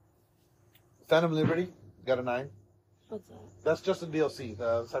 Phantom Liberty got a 9. What's that? That's just a DLC.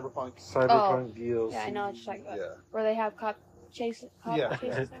 The Cyberpunk. Cyberpunk deals. Yeah, I know what you're talking about. Yeah. Where they have cop chases. Yeah.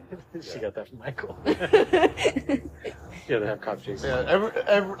 She got that from Michael. Yeah, they have cop chases. Yeah.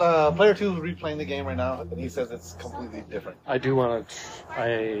 Every player 2 is replaying the game right now, and he says it's completely different. I do want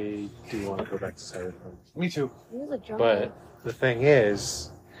to go back to Cyberpunk. Me too. He was a drunk. But the thing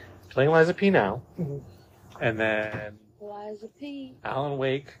is, playing Liza P now, Mhm. and then Lies of P. Alan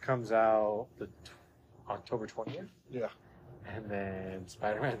Wake comes out October 20th. Yeah. And then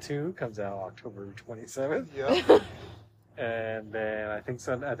Spider-Man 2 comes out October 27th. Yeah. And then I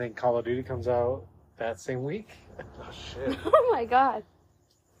think Call of Duty comes out that same week. Oh shit. Oh my god.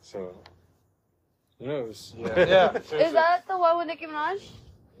 So, who knows? Yeah. Is that the one with Nicki Minaj?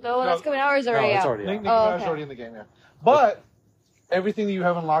 The one that's coming out, or is it No, already it's out? already out. Nicki Oh, Minaj's okay. already in the game, yeah. But everything that you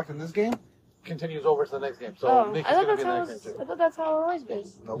have unlocked in this game continues over to the next game. So Oh, Nicki's I thought gonna be that's in the how. next game too. I thought that's how it always been.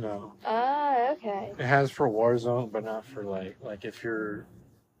 Nope. No. Ah, okay. It has for Warzone, but not for like if you're.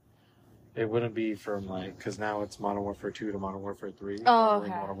 It wouldn't be from because now it's Modern Warfare 2 to Modern Warfare 3. Oh, Or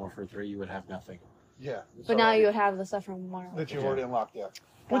in okay. Modern Warfare 3, you would have nothing. Yeah. But now you would have the stuff from Modern that Warfare. you've already unlocked, yeah.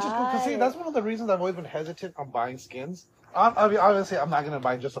 Which is cool. Cause see, Got that's it. one of the reasons I've always been hesitant on buying skins. I mean, obviously, I'm not gonna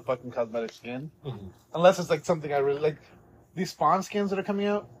buy just a fucking cosmetic skin, unless it's like something I really like. These spawn skins that are coming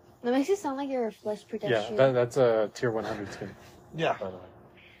out. That makes it sound like you're a flesh Yeah, protection. that's a tier 100 skin, Yeah. by the way.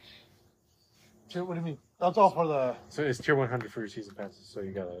 Shit, what do you mean? That's all for the So it's tier 100 for your season passes, so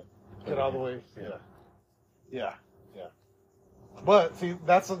you gotta get all the way. Yeah. Yeah. Yeah. But see,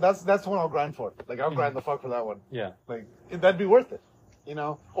 that's the one I'll grind for. Like I'll grind the fuck for that one. Yeah. Like that'd be worth it, you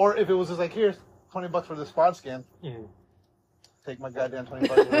know. Or if it was just like, here's $20 for this spawn skin. Mhm. Take my goddamn $20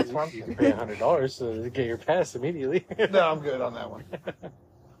 for this spawn You skin. can pay $100 to get your pass immediately. No, I'm good on that one.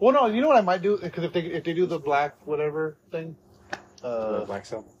 Well, no, you know what I might do? Because if they do the black whatever thing, Black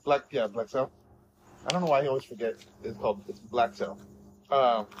Cell. black cell. I don't know why I always forget it's black cell.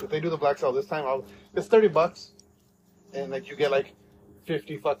 If they do the black cell this time, it's $30, and like you get like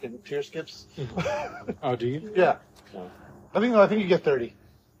 50 fucking tier skips. Oh, do you? Yeah, No. I think you get 30.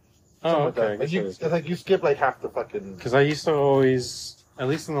 Oh, Something like okay. that. Like it's like you skip like half the fucking. Because I used to always, at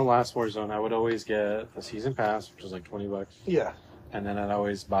least in the last Warzone, I would always get the season pass, which was like $20, Yeah. and then I'd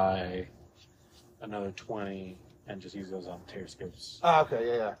always buy another 20 and just use those on tier skips, Ah,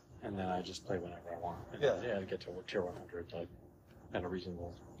 okay, yeah. and then I just play whenever I want. And Yeah. I get to tier 100 like at a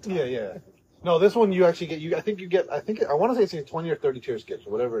reasonable. Yeah. No, this one you actually get. I want to say it's 20 or 30 tier skips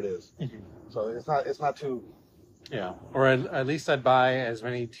or whatever it is. So it's not too. Yeah, or at least I'd buy as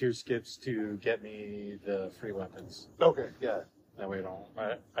many tier skips to get me the free weapons. Okay. Yeah. That way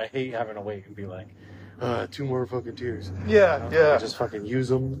I hate having to wait and be like, 2 more fucking tiers. Yeah. I Yeah. just fucking use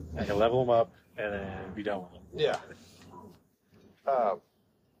them, I can level them up, and then be done with them. Yeah.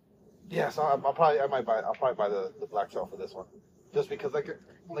 Yeah. So I'll probably buy the black cell for this one, just because like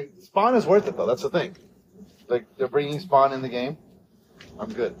Spawn is worth it though. That's the thing. Like they're bringing Spawn in the game.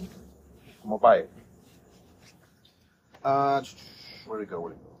 I'm good. I'm gonna buy it. Where'd it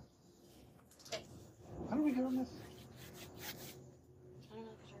go? How do we get on this? I don't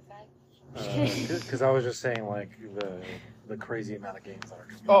know if it's your bag. Because I was just saying like the crazy amount of games that are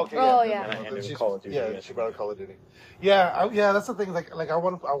coming. Oh, okay. Oh, yeah. yeah. And I ended with She's- Call of Duty. Yeah, she brought up Call of Duty. Yeah, yeah. That's the thing. Like I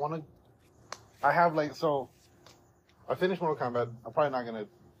want to. I have like so. I finished Mortal Kombat. I'm probably not gonna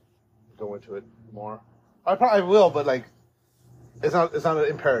go into it more. I probably will, but like, it's not an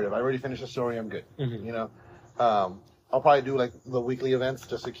imperative. I already finished the story. I'm good. Mhm. You know. I'll probably do like the weekly events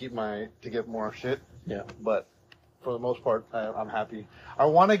just to get more shit. Yeah. But for the most part, I'm happy. I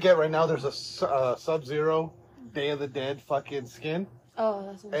want to get right now. There's a Sub-Zero Day of the Dead fucking skin. Oh,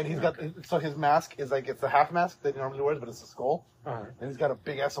 that's And he's got, so his mask is like, it's the half mask that he normally wears, but it's a skull. Uh-huh. And he's got a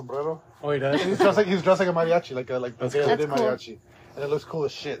big ass sombrero. Oh, he does? And he's dressed like a mariachi, like the That's Day of the Dead cool. That's mariachi. And it looks cool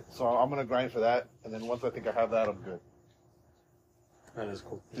as shit. So I'm gonna grind for that. And then once I think I have that, I'm good. That is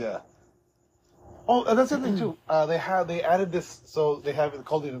cool. Yeah. Oh, and that's the thing too. They added this, so they have it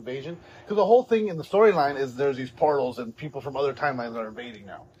called the invasion. Because the whole thing in the storyline is there's these portals and people from other timelines are invading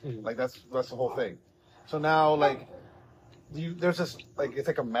now. Mhm. Like that's the whole thing. So now like. There's this like it's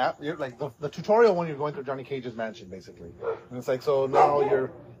like a map. You're like the tutorial when you're going through Johnny Cage's mansion basically, and it's like so now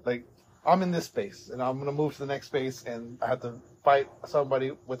you're like I'm in this space and I'm gonna move to the next space and I have to fight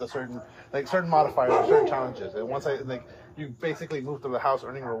somebody with a certain modifiers, certain challenges, and once you basically move through the house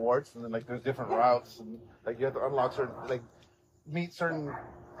earning rewards and then like there's different routes and like you have to unlock certain meet certain.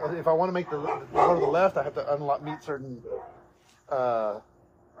 If I want to go to the left, I have to meet certain what are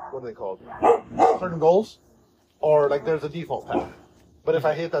they called? Certain goals. Or like there's a default path. But if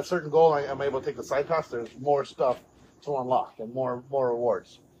I hit that certain goal, I'm able to take the side path. There's more stuff to unlock and more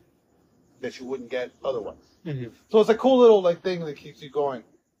rewards that you wouldn't get otherwise. Mm-hmm. So it's a cool little like thing that keeps you going,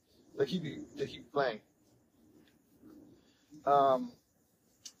 that keep playing. I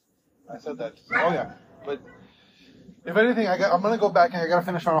said that. Oh yeah, but if anything, I'm gonna go back and I gotta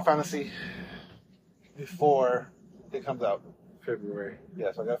finish Final Fantasy before it comes out. February.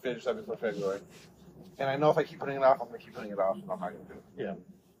 Yeah, so I gotta finish that before February. And I know if I keep putting it off, I'm going to keep putting it off, and I'm not going to do it. Yeah.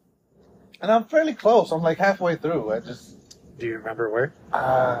 And I'm fairly close. I'm like halfway through. I just Do you remember where?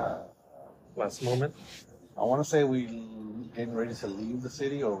 Last moment? I want to say we getting ready to leave the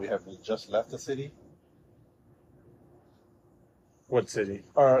city, or we have just left the city, What city?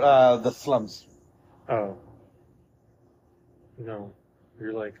 or the slums. Oh. No.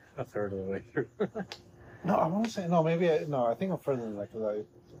 You're like a third of the way through. No, I want to say no. Maybe I think I'm further than that because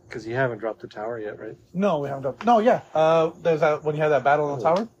Because you haven't dropped the tower yet, right? no, we haven't done. No, yeah. There's that when you have that battle on the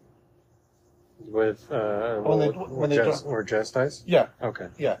tower. With, When they drop- where Jess dies? Yeah, Okay.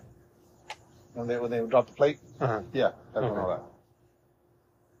 yeah. When they drop the plate. Uh-huh. Yeah, that's Okay. all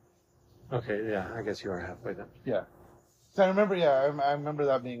that. Okay, yeah, I guess you are halfway then. Yeah. So I remember. Yeah, I remember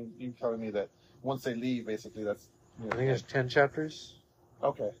that being you telling me that once they leave, basically that's. I think there's 10 chapters.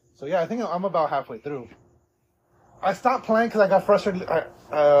 Okay. So yeah, I think I'm about halfway through. I stopped playing because I got frustrated. I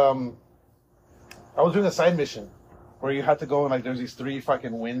was doing a side mission where you had to go and like there's these 3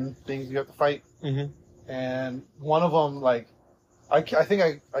 fucking wind things you have to fight, and one of them like I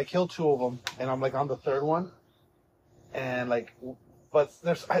think I killed 2 of them and I'm like on the 3rd one, and like but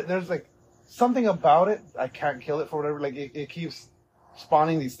there's like something about it I can't kill it for whatever like it keeps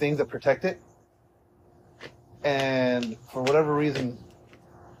spawning these things that protect it, and for whatever reason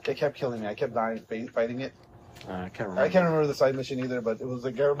it kept killing me. I kept dying fighting it. I can't remember. I can't remember the side mission either, but it was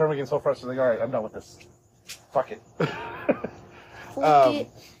like I remember getting so frustrated. Like, all right, I'm done with this. Fuck it. Fuck it.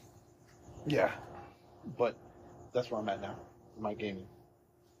 Yeah, but that's where I'm at now. My gaming.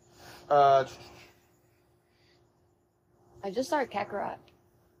 Uh, I just started Kakarot.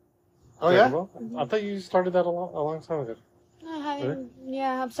 oh yeah. Well, I thought you started that a long time ago. I haven't,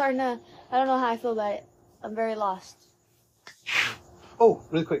 yeah, I'm starting to. I don't know how I feel about it. I'm very lost. Oh,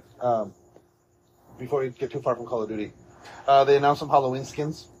 really quick. Before we get too far from Call of Duty, they announced some Halloween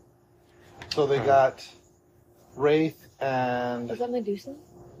skins. So they got Wraith and Is that Medusa?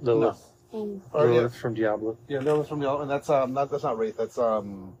 Lilith. or, yeah, Lilith from Diablo. yeah, Lilith from the and that's not Wraith. That's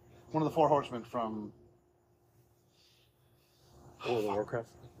one of the 4 horsemen from. World of Warcraft.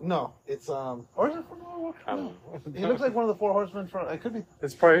 No, it's or is it from World of Warcraft? I don't know. He looks like one of the 4 horsemen from. It could be.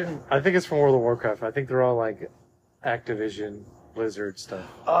 It's probably. I think it's from World of Warcraft. I think they're all like Activision, Blizzard stuff.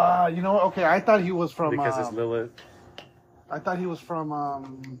 You know what? Okay, I thought he was from. Because it's Lilith. I thought he was from.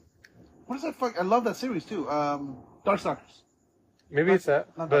 What is that? Fuck! I love that series too. Darkstalkers. Maybe it's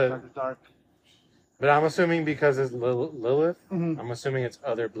that. Not But Darkstalkers. Dark. I'm assuming because it's Lilith, Mhm. I'm assuming it's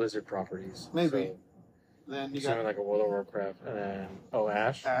other Blizzard properties. Maybe. So, Then you assuming got like a World of Warcraft. And then,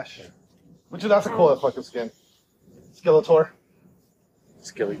 Ash. Ash. Which is that's a cool fucking skin. Skeletor,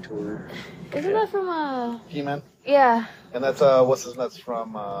 Skeletor. Isn't that from He-Man, Yeah. and that's what's his nuts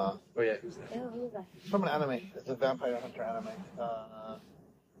from Oh yeah, who's that? Ew, who is that? from an anime. It's a vampire hunter anime.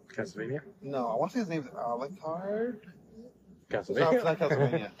 Castlevania? No, I want to say his name's Alucard. It's Castlevania. not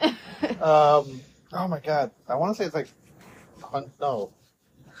Castlevania. Oh my god, I want to say it's like no,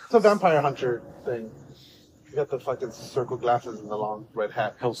 it's a vampire hunter thing. You got the fucking circle glasses and the long red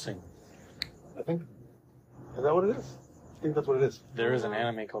hat. Hellsing. I think. Is that what it is? I think that's what it is. There is an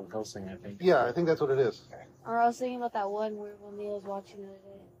anime called Hellsing, I think. Yeah, I think that's what it is. Or I was thinking about that one where when Neil was watching the other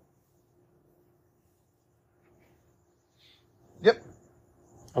day. Yep.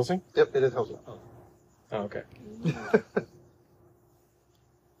 Hellsing? Yep, it is Hellsing. Oh, okay.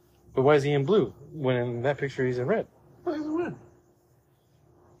 But why is he in blue when in that picture he's in red? Oh, he's red.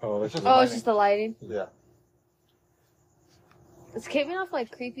 Oh, that's It's just just- Oh, it's just the lighting. Yeah. It's giving off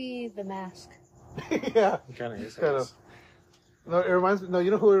like creepy The Mask. Yeah. kind of is. Kind of. No, it reminds me. No, you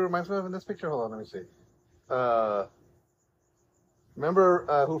know who it reminds me of in this picture? Hold on, let me see.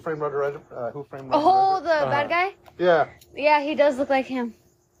 Remember Who Framed Roger Rabbit? Who Framed Roger Oh, Rabbit? the bad guy? Yeah. Yeah, he does look like him.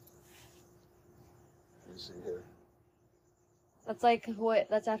 Let me see here. That's like what?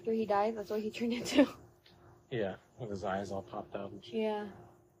 That's after he died. That's what he turned into. Yeah, with his eyes all popped out and shit. Yeah.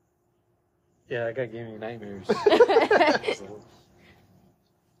 Yeah, that guy gave me nightmares.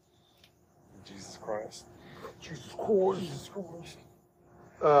 Jesus Christ. Jesus Christ.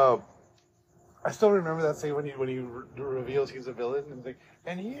 I still remember that scene when he reveals he's a villain and he's like,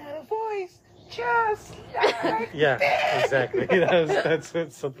 and he had a voice just like. Yeah, exactly.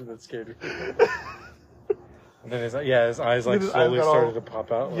 That's something that scared me. And then his eyes like His eyes slowly got all- started to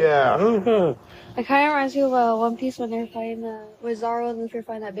pop out. Like, Yeah. It kind of reminds me of One Piece when they're fighting with Zoro and Luffy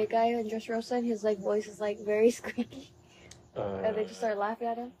fighting that big guy in Dressrosa, and his like voice is like very squeaky, and they just start laughing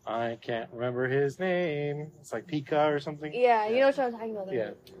at him. I can't remember his name. It's like Pika or something. Yeah, you know what I'm talking about. There.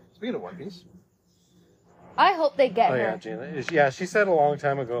 Yeah. Speaking of One Piece. I hope they get Oh her. yeah, Gina. Yeah, she said a long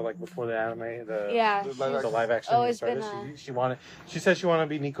time ago, like before the anime, Yeah, The the live action always started. been She said she wanted to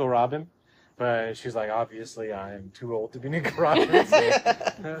be Nico Robin, but she's like, obviously, I am too old to be Nico Robin.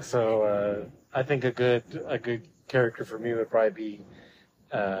 So I think a good character for me would probably be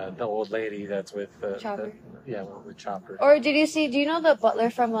the old lady that's with Chopper. With Chopper. Or do you know the butler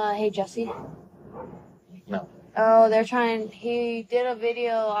from Hey Jesse? No. Oh, he did a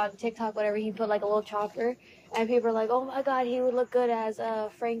video on TikTok, whatever, he put like a little chopper, and people are like, oh my god, he would look good as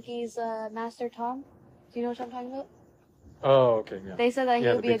Frankie's Master Tom. Do you know what I'm talking about? Oh, okay, yeah. They said that he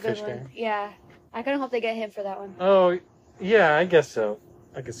Yeah, would the be a big good fish one. guy. Yeah. I kind of hope they get him for that one. Oh, yeah, I guess so.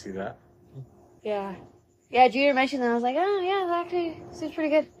 I can see that. Yeah. Yeah, Junior mentioned that, I was like, oh yeah, that actually seems pretty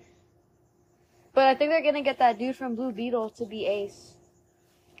good. But I think they're gonna get that dude from Blue Beetle to be Ace.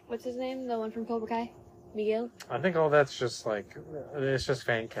 What's his name? The one from Cobra Kai? Miguel? I think all that's just like, it's just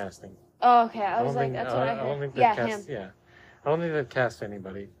fan casting. Oh, okay. I was like, that's what I I don't heard. think they Yeah, cast, him. yeah. I don't think they'd cast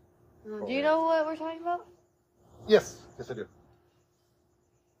anybody. Do you know what we're talking about? Yes, I do.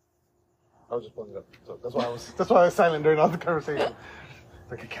 I was just pulling it up, so that's why I was silent during all the conversation.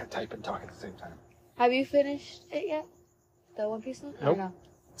 Like I can't type and talk at the same time. Have you finished it yet? The One Piece one? Nope. Or no?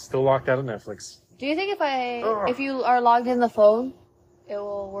 It's still locked out of Netflix. Do you think if you are logged in the phone, it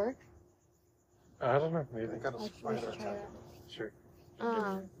will work? I don't know, maybe. I gotta I find should it. try that. Sure.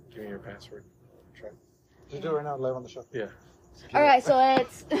 Um, Give me your password. Try. Just do it right now, live on the show. Yeah. all right, so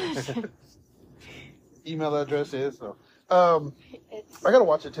it's Email address is so. it's I gotta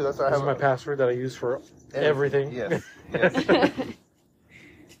watch it too. That's why I This have is my password that I use for everything. Yes. Yes.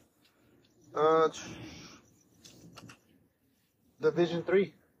 Division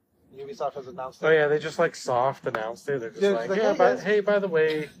 3. Ubisoft has announced it. Oh yeah, they just like soft announced it. They're just Yeah, like, it's like, yeah, hey, by, guys." hey, by the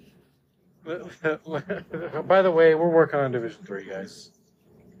way, by the way, we're working on Division 3, guys,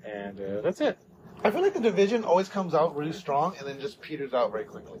 and that's it. I feel like the Division always comes out really strong and then just peters out very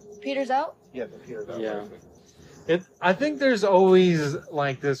quickly. Peter's out. Yeah, it peters out Yeah. very quickly. I think there's always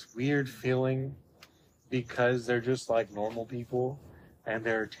like this weird feeling because they're just like normal people and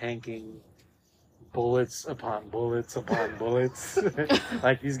they're tanking bullets upon bullets upon bullets.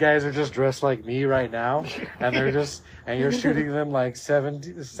 Like these guys are just dressed like me right now, and you're shooting them like seven,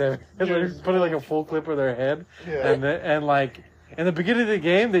 they're putting like a full clip of their head, Yeah. and like in the beginning of the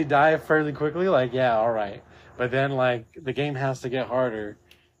game they die fairly quickly. Like yeah, all right, but then like the game has to get harder,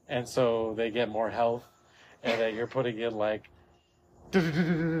 and so they get more health, and then you're putting in like.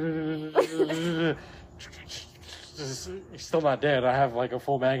 You're still not dead. I have like a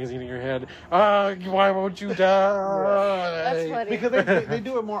full magazine in your head. Why won't you die? That's funny. Because they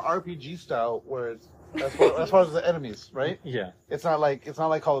do it more RPG style, where it's as far as the enemies, right? Yeah. It's not like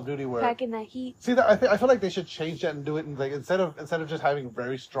Call of Duty where. Packing that heat. See that I feel like they should change that and do it in, like instead of just having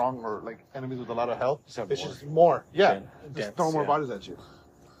very strong or like enemies with a lot of health, Just have it's more. just more. Yeah, Dense, just throw more yeah. bodies at you.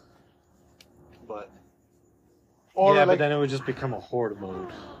 But. Yeah, like, but then it would just become a horde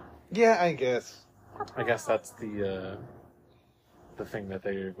mode. yeah, I guess. I guess that's the thing that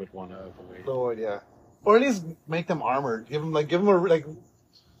they would want to avoid. Lord, yeah. Or at least make them armored. Give him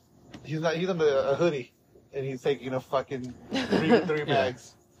he's under a hoodie, and he's taking a fucking three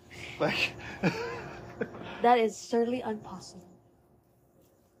bags. Like, That is certainly impossible.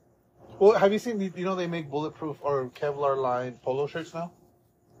 well, have you seen? They make bulletproof or Kevlar lined polo shirts now.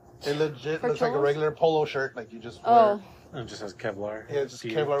 It legit For looks like a cholos? regular polo shirt, like you just wear. Oh, It just has Kevlar. Yeah, just Do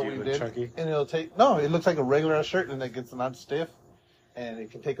you- Kevlar do you weaved look in, chunky? and it looks like a regular shirt, and it gets not stiff, and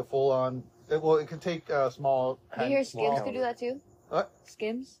it can take a full on. It can take a small. do you hear small- Skims could do that too? What?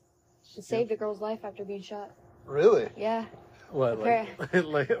 Skims? It saved the girl's life after being shot. Really? Yeah. What, like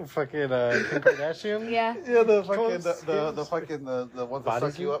fucking Kim Kardashian? Yeah. Yeah, the fucking Clothes, the skins. fucking the ones that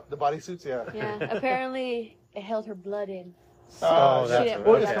suck Bodysuit? you up. The bodysuits, yeah. Yeah. Apparently, it held her blood in. Oh, She that's didn't-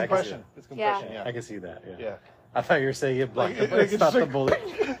 Well, okay, it's I can see compression. that. It's compression. Yeah. I can see that. Yeah. Yeah. I thought you were saying it blocked, Like, but like it's not it's the bullet.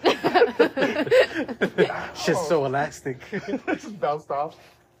 Shit's so elastic. It just bounced off.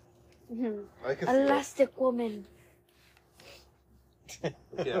 Mhm. I can see it. Elastic woman.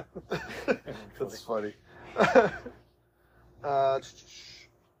 Yeah. That's funny.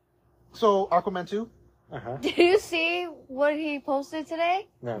 So Aquaman 2? Uh-huh. Did you see what he posted today?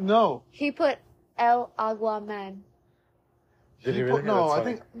 No. He put El Agua Man. Did he really? No, That's I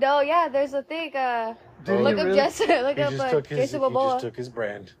funny. think. No, yeah, there's a thing. Did Look he up really? Jason. Look He up just took his. Jason He Momoa. just took his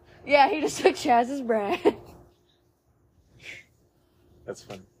brand. Yeah, he just took Chaz's brand. That's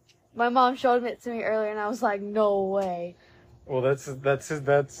funny. My mom showed it to me earlier, and I was like, "No way." Well, that's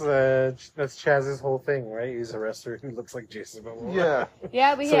Chaz's whole thing, right? He's a wrestler who looks like Jason Momoa. Yeah.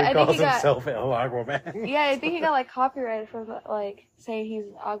 Yeah, but So I he think calls he got. himself El Aquaman. Yeah, I think he got like copyrighted for like saying he's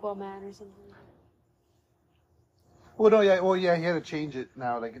Agua Man or something. Well, no, yeah. Well, yeah. He had to change it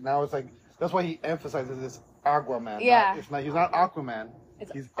now. Like now, it's like that's why he emphasizes this Aquaman. Yeah. It's not. He's not Aquaman.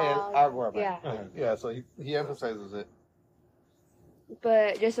 It's He's El Aquaman. Yeah, Uh-huh. Yeah. So he emphasizes it.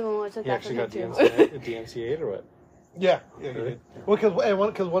 but Jason Momoa took He that from actually him got too. DMCA'd or what? Yeah, he did. Well,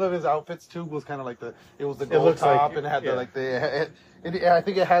 because one of his outfits too was kind of like the gold looks like- top and it had yeah. I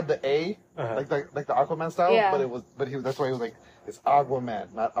think it had the A Uh-huh. like the Aquaman style, Yeah. that's why he was like it's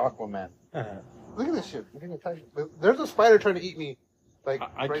Aquaman, not Aquaman. Uh-huh. Look at this shit. Look at the tiny- There's a spider trying to eat me. Like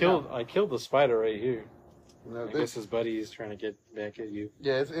I right killed the spider right here. now. I guess his buddy is trying to get back at you.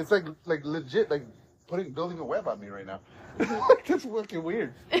 Yeah, it's like legit like building a web on me right now. That's fucking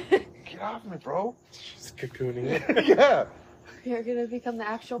weird. Get off me, bro. Just cocooning. Yeah. You're gonna become the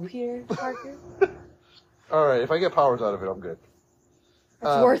actual Peter Parker. All right. If I get powers out of it, I'm good.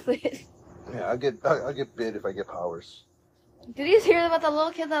 It's worth it. Yeah, I'll get bid if I get powers. Did you hear about the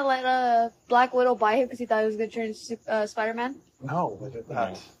little kid that let Black Widow buy him because he thought he was gonna turn Spider-Man? No, I did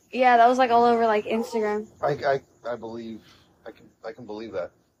not. Yeah, that was like all over like Instagram. I believe I can believe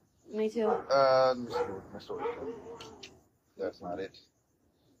that. Me too. Let me see where my story is. That's not it.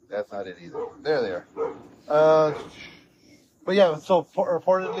 That's not it either. There they are. But yeah, so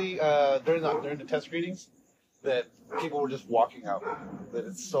reportedly during the test readings, that people were just walking out. That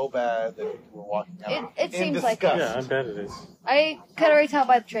it's so bad that people were walking out. It in seems like disgust. Yeah, I bet it is. I could already tell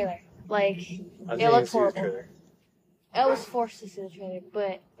by the trailer. Like, I it didn't looked see the horrible. trailer. I was forced to see the trailer,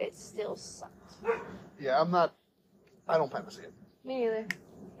 but it still sucked. Yeah, I don't plan to see it. Me neither.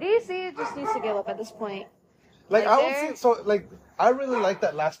 DC just needs to give up at this point. Like Like I would there- see. So like I really like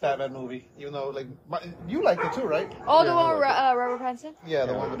that last Batman movie. Even though like you liked it too, right? Oh, Yeah, the I one with like Robert Pattinson? Yeah,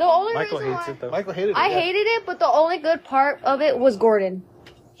 the Yeah. one. The only Michael reason hates why... it though. Michael hated it. I yeah. hated it, but the only good part of it was Gordon.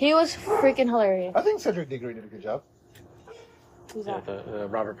 He was freaking hilarious. I think Cedric Diggory did a good job. Who's Yeah, that? the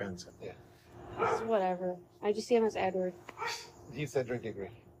Robert Pattinson. It's whatever. I just see him as Edward. He's Cedric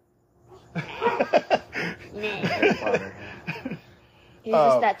Diggory. Harry Potter. He's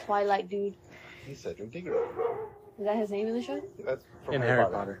just that Twilight dude. He's Cedric Diggory. Is that his name in the show? That's from In Harry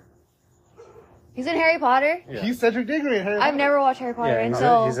Potter. He's in Harry Potter? Yeah. He's Cedric Diggory in Harry Potter. I've never watched Harry Potter Yeah,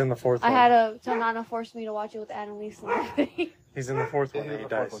 until he's in the fourth I one. had till Nana forced me to watch it with Annalise and everything. He's in the fourth Yeah, one he's and in he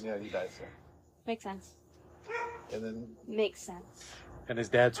the fourth dies. one. Yeah, he dies. Yeah. Makes sense. And then Makes sense. And his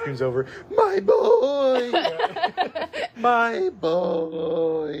dad screams over, "My boy! My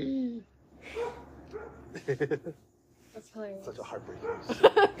boy!" That's hilarious. such a heartbreaking.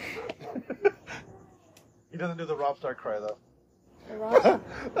 He doesn't do the Rob Star cry though. The Rock?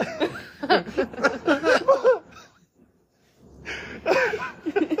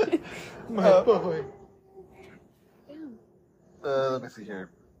 My boy. Damn. Let me see here.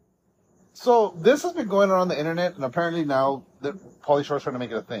 So this has been going around the internet, and apparently now that Pauly Shore's trying to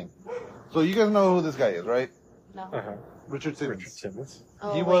make it a thing. So you guys know who this guy is, right? No. Uh-huh. Richard Simmons. Richard Simmons.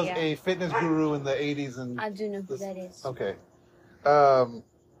 Oh, He wait, was yeah. a fitness guru in the 80s and I do know who that is. okay.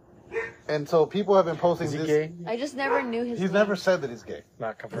 And so people have been posting Is he this. gay? I just never knew his He's name. never said that he's gay.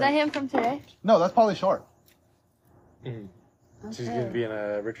 Not Is confirmed. that him from today? No, that's Pauly Shore. Mhm. Okay. So he's going to be in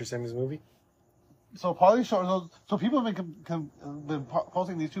a Richard Simmons movie? So Pauly Shore. So people have been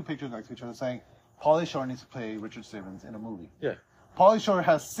posting these two pictures next to each other, saying Pauly Shore needs to play Richard Simmons in a movie. Yeah. Pauly Shore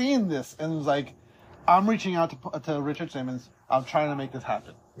has seen this and was like, "I'm reaching out to Richard Simmons. I'm trying to make this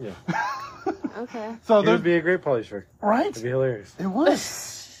happen." Yeah. Okay. So He there's would be a great polisher. right. It'd be hilarious. It would.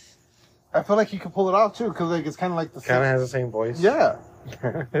 I feel like he could pull it off too, because like it's kind of like the Kind of same. has the same voice. Yeah,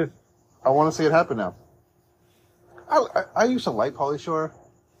 I want to see it happen now. I used to like Pauly Shore,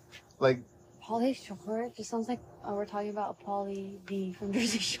 like Pauly Shore? It just sounds like we're talking about Pauly D from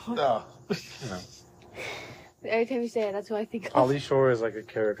Jersey Shore. no. Every time you say it, that's who I think of. Pauly Shore is like a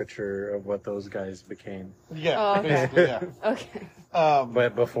caricature of what those guys became. Yeah, Oh, okay. basically, yeah. Okay.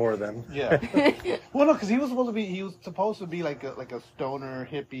 But before them. Yeah. Well, no, because he was supposed to be like a stoner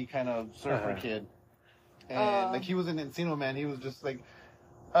hippie kind of surfer kid, and like he was in Encino Man. He was just like,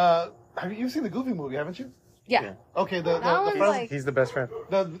 have you seen the Goofy movie? Haven't you? Yeah. Okay, the That one's friend, like- He's the best friend.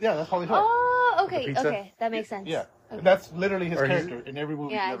 yeah, that's Pauly Shore. Oh, okay, pizza? okay. That makes sense. Yeah, Okay. that's literally his Or he's- character in every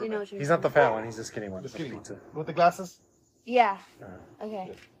movie. Yeah, I he's ever do know made. what you're He's not the fat one, he's the skinny one. The skinny one Pizza. with the glasses. Yeah. Uh,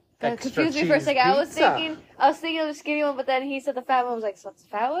 Okay. That Extra confused me for a cheese second. I was pizza. thinking of the skinny one, but then he said the fat one. I was like, so it's the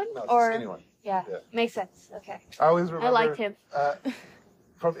fat one? No, it's or the skinny one. Yeah. Yeah. Makes sense. Okay. I always remember. I liked him.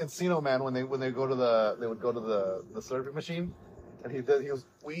 From Encino Man when they would go to the serving machine, and he was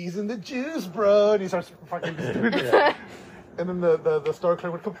wheezing the juice, bro, and he starts fucking doing it. And then the store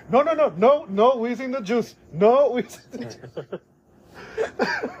clerk would come, no, wheezing the juice, no, wheezing the juice.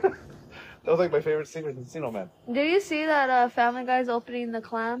 That was like my favorite scene in Encino Man. Did you see that Family Guy's opening the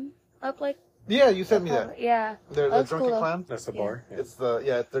clam up like Yeah, you sent me that. Yeah. There's a That's Drunken cool, though. Clam. That's the Yeah. bar. Yeah. It's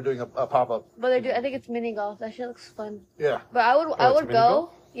they're doing a pop-up. But they do. I think it's mini golf. That shit looks fun. Yeah. But I would it's go. mini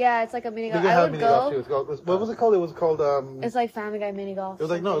golf? Yeah, it's like a mini They golf. do I have would mini golf go. too. It's called, what was it called? It was called It's like Family Guy mini golf. it was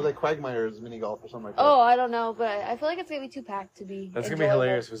like no, it was like Quagmire's mini golf or something like that. Oh, I don't know, but I feel like it's gonna be too packed to be. That's gonna be enjoyable.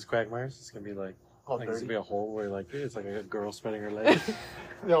 hilarious if it's Quagmires. It's gonna be like, All like it's dirty. gonna be a hole where like it's like a girl spreading her legs.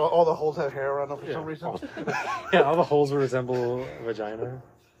 You know, all the holes have hair on them for some reason. Yeah, all the holes will resemble a vagina.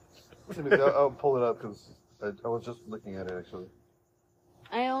 I'll pull it up because I was just looking at it actually.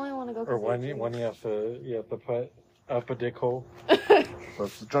 I only want to go. Or one you have to put up a dick hole. So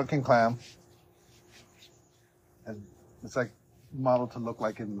it's the Drunken Clam, and it's like modeled to look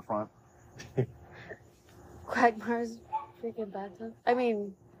like it in the front. Quagmire's freaking bathtub. I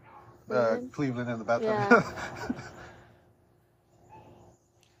mean, Cleveland? Cleveland in the bathtub. Yeah.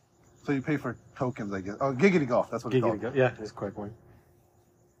 So you pay for tokens, I guess. Oh, Giggity Golf. That's what it's Giggity called. go. Yeah, it's Quagmire.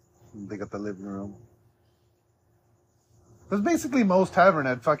 They got the living room. It's basically Moe's Tavern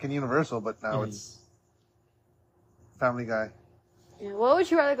at fucking Universal, but now it's Family Guy. Yeah. What would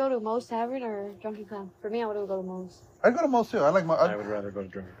you rather go to, Moe's Tavern or Drunken Clam? For me, I would go to Moe's. I'd go to Moe's too. I like Mo. I would rather go to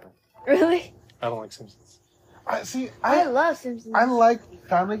Drunken Clam. Really? I don't like Simpsons. I love Simpsons. I like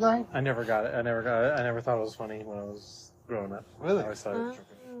Family Guy. I never got it. I never thought it was funny when I was growing up. Really? I always thought it was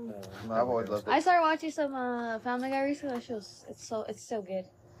No, I've always loved it. I started watching some Family Guy recently. That show's it's so good.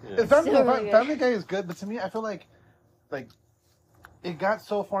 Yeah. Still really good. Family Guy is good, but to me, I feel like it got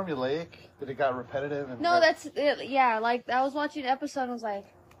so formulaic that it got repetitive. And No, that's it. Yeah. Like I was watching an episode, and I was like,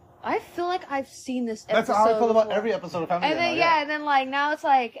 I feel like I've seen this episode. that's how I feel about before. every episode of Family And Guy. then now, and then like now it's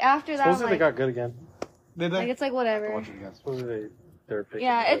like after that, I'm Supposedly they like, got good again. Did they? like it's like whatever. Watch it again. Supposedly they're picking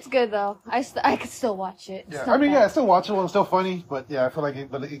Yeah, it it's good though. I could still watch it. It's Yeah, not I mean, bad. yeah, it's still watchable. It's still funny, but yeah, I feel like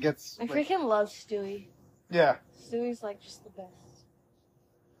it gets. I Like, freaking love Stewie. yeah. Stewie's like just the best.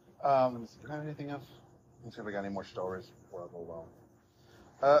 Let me see. Do I have anything else? Let's see if I got any more stories before I move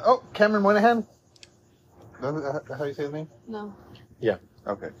on. Cameron Moynihan. How you say his name? No.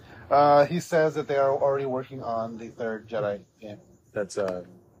 Okay. He says that they are already working on the third Jedi game. That's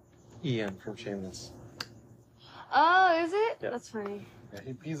Ian from Shameless. Oh, is it? Yeah. That's funny.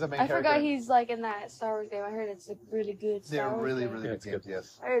 Yeah, he's the main I character. forgot he's like in that Star Wars game. I heard it's a really good They're Star Wars really, game. really Yeah, good it's games, good.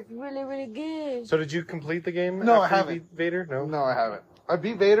 yes. I heard it's really, really good. So did you complete the game? No, I after you haven't. beat Vader? No. No, I haven't. I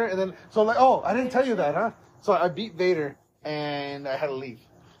beat Vader, and then I didn't tell you that, huh? So I beat Vader, and I had to leave.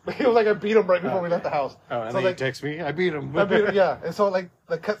 It was like I beat him right before we left the house. Oh, and so then like you text me. I beat him. I beat him, yeah. And so like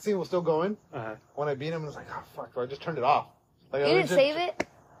the cutscene was still going Uh-huh. when I beat him. And it's like, oh fuck! So I just turned it off. Like, You I didn't save it?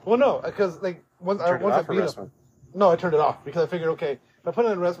 Well, no, because like once I Turned it off or beat rest him. mode? No, I turned it off because I figured, okay, if I put it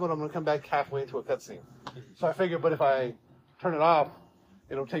in rest mode, I'm gonna come back halfway into a cutscene. So I figured, but if I turn it off,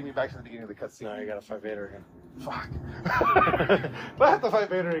 it'll take me back to the beginning of the cutscene. No, you gotta fight Vader again. Fuck. If I have to fight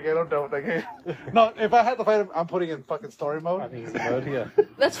Vader again, I'm done with that game. No, if I had to fight him, I'm putting in fucking story mode. On easy mode, yeah.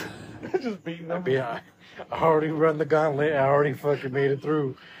 That's Just beating him. I already run the gauntlet. I already fucking made it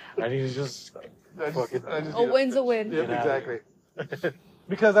through. I need to just I just- fucking. I just a win's a win. Yeah, Get out of exactly.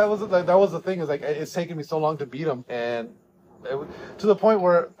 Because that was the thing, is like it's taken me so long to beat him, and to the point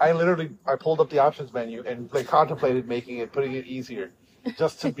where I pulled up the options menu and like contemplated putting it easier,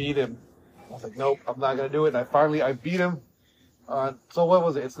 just to beat him. I was like, nope, I'm not gonna do it. And I beat him. So what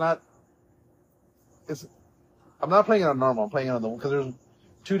was it? I'm not playing it on normal. I'm playing it on because there's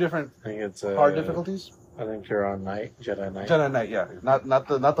two different I think it's hard difficulties. I think you're on Jedi Knight. Jedi Knight, yeah, not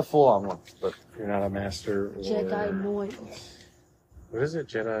the full on one, but You're not a master. Or, Jedi noise. What is it?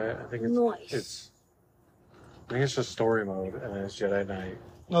 Jedi. I think it's. Noise. I think it's just story mode, and then it's Jedi Knight.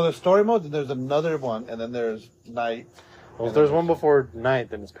 no, there's story mode. Then there's another one, and then there's Knight. Well, if there's one before Knight,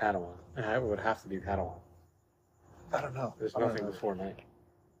 then it's Padawan. And it would have to be Padawan. I don't know. There's I don't nothing know. before Knight.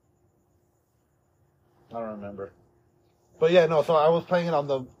 I don't remember. But yeah, no. So I was playing it on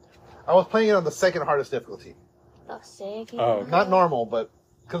the second hardest difficulty. The second. Oh, okay. Not normal, but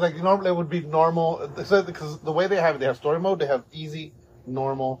because like normally it would be normal. Because the way they have story mode. They have easy,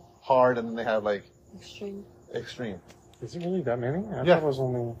 normal, hard, and then they have like Extreme. extreme. Is it really that many? Yeah.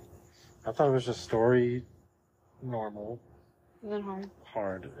 I thought it was just story, normal, And then hard.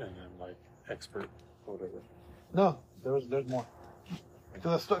 hard, and then like expert, whatever. No, there's more.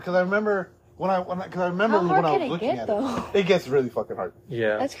 Because I remember when I How hard was can it looking get at though? it gets really fucking hard.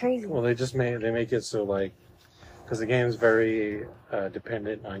 Yeah. That's crazy. Well, they make it so like, because the game is very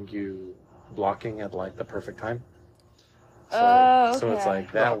dependent on you blocking at like the perfect time. So, Oh, so it's okay.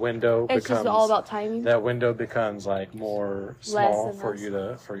 like that window It's becomes just all about timing. that window becomes like more small and for less. you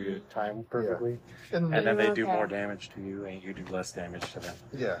to time perfectly, And and then they do Okay. more damage to you, and you do less damage to them.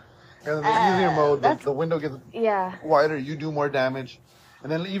 yeah, and then the easier mode, that's- the window gets Yeah. wider. You do more damage,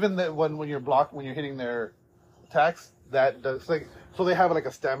 And then even when you're hitting their attacks, that does like so they have like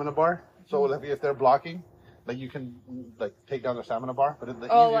a stamina bar. So if they're blocking, like you can like take down their stamina bar. But in the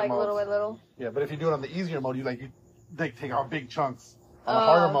easier like modes, little by little. yeah. But if you do it on the easier mode, you take out big chunks. On the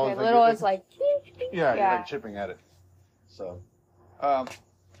harder modes, little is like. yeah, you're like chipping at it. So,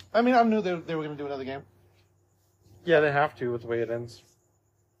 I mean, I knew they were going to do another game, Yeah, they have to with the way it ends.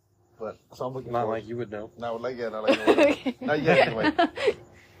 but so I'm looking Not forward. like you would know. Not like not yet anyway.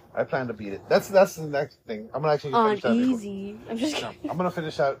 I plan to beat it. That's the next thing. I'm gonna actually On finish that. easy. I'm just kidding. I'm gonna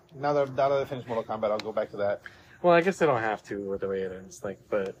finish out now that I finished Mortal Kombat. I'll go back to that. Well, I guess they don't have to with the way it ends. Like,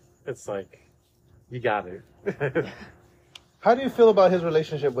 but it's like you got to. How do you feel about his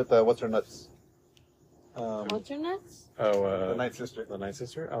relationship with what's her nuts? What's your nuts? The Night Sister. The Night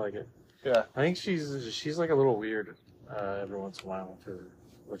Sister. I like it. Yeah. I think she's like a little weird every once in a while for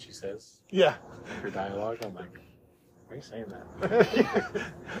what she says. Yeah. Her dialogue. I'm like, why are you saying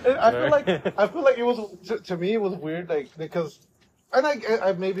that? I feel like it was to me it was weird like because and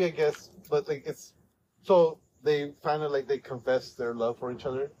I maybe I guess but like it's so they kind of like they confess their love for each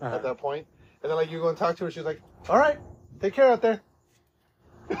other at that point and then like you go and talk to her she's like all right take care out there.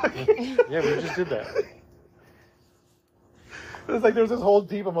 Yeah, we just did that. It's like there's this whole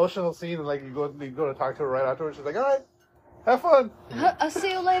deep emotional scene and like you go to talk to her right afterwards she's like all right have fun. I'll see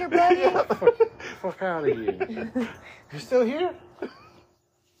you later, buddy. Fuck out of here. You're still here?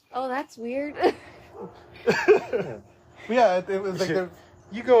 Oh, that's weird. Yeah, it was like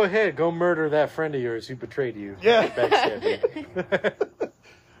You go ahead, go murder that friend of yours who betrayed you. Yeah. Backstabbed you.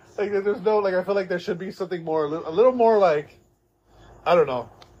 like there's no like I feel like there should be something more a little more like I don't know.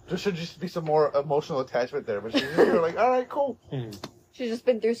 There should just be some more emotional attachment there. But she's just here like, all right, cool. She's just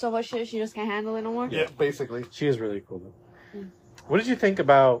been through so much shit, she just can't handle it no more. Yeah, basically. She is really cool though. What did you think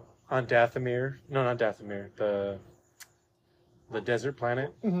about on Dathomir? No, not Dathomir. The desert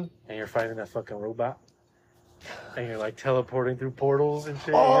planet, and you're fighting that fucking robot, and you're like teleporting through portals and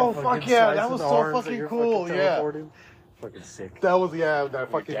shit. Oh, You have fuck fucking yeah, slices that was of so arms fucking and you're cool, fucking yeah. teleporting. Fucking sick. That was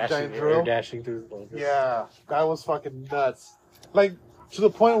that fucking giant drill. Dashing through the bunkers. Yeah, that was fucking nuts. Like to the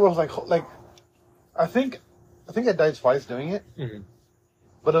point where I was like I think I died twice doing it,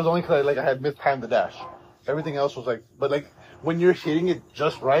 but it was only because I had mistimed the dash. Everything else was like, but like when you're hitting it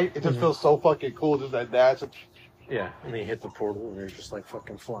just right, it just feels so fucking cool. Just that dash. Yeah, and then you hit the portal and you're just like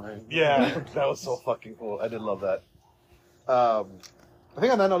fucking flying. Yeah, that was so fucking cool. I did love that. I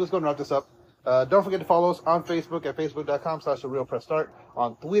think on that note, let's go and wrap this up. Don't forget to follow us on Facebook at facebook.com/TheRealPressStart,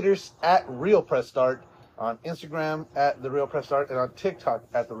 on Twitters at RealPressStart, on Instagram at TheRealPressStart, and on TikTok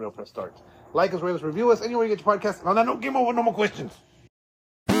at TheRealPressStart. Like us, rate us, review us, anywhere you get your podcast. And on that note, game over, no more questions.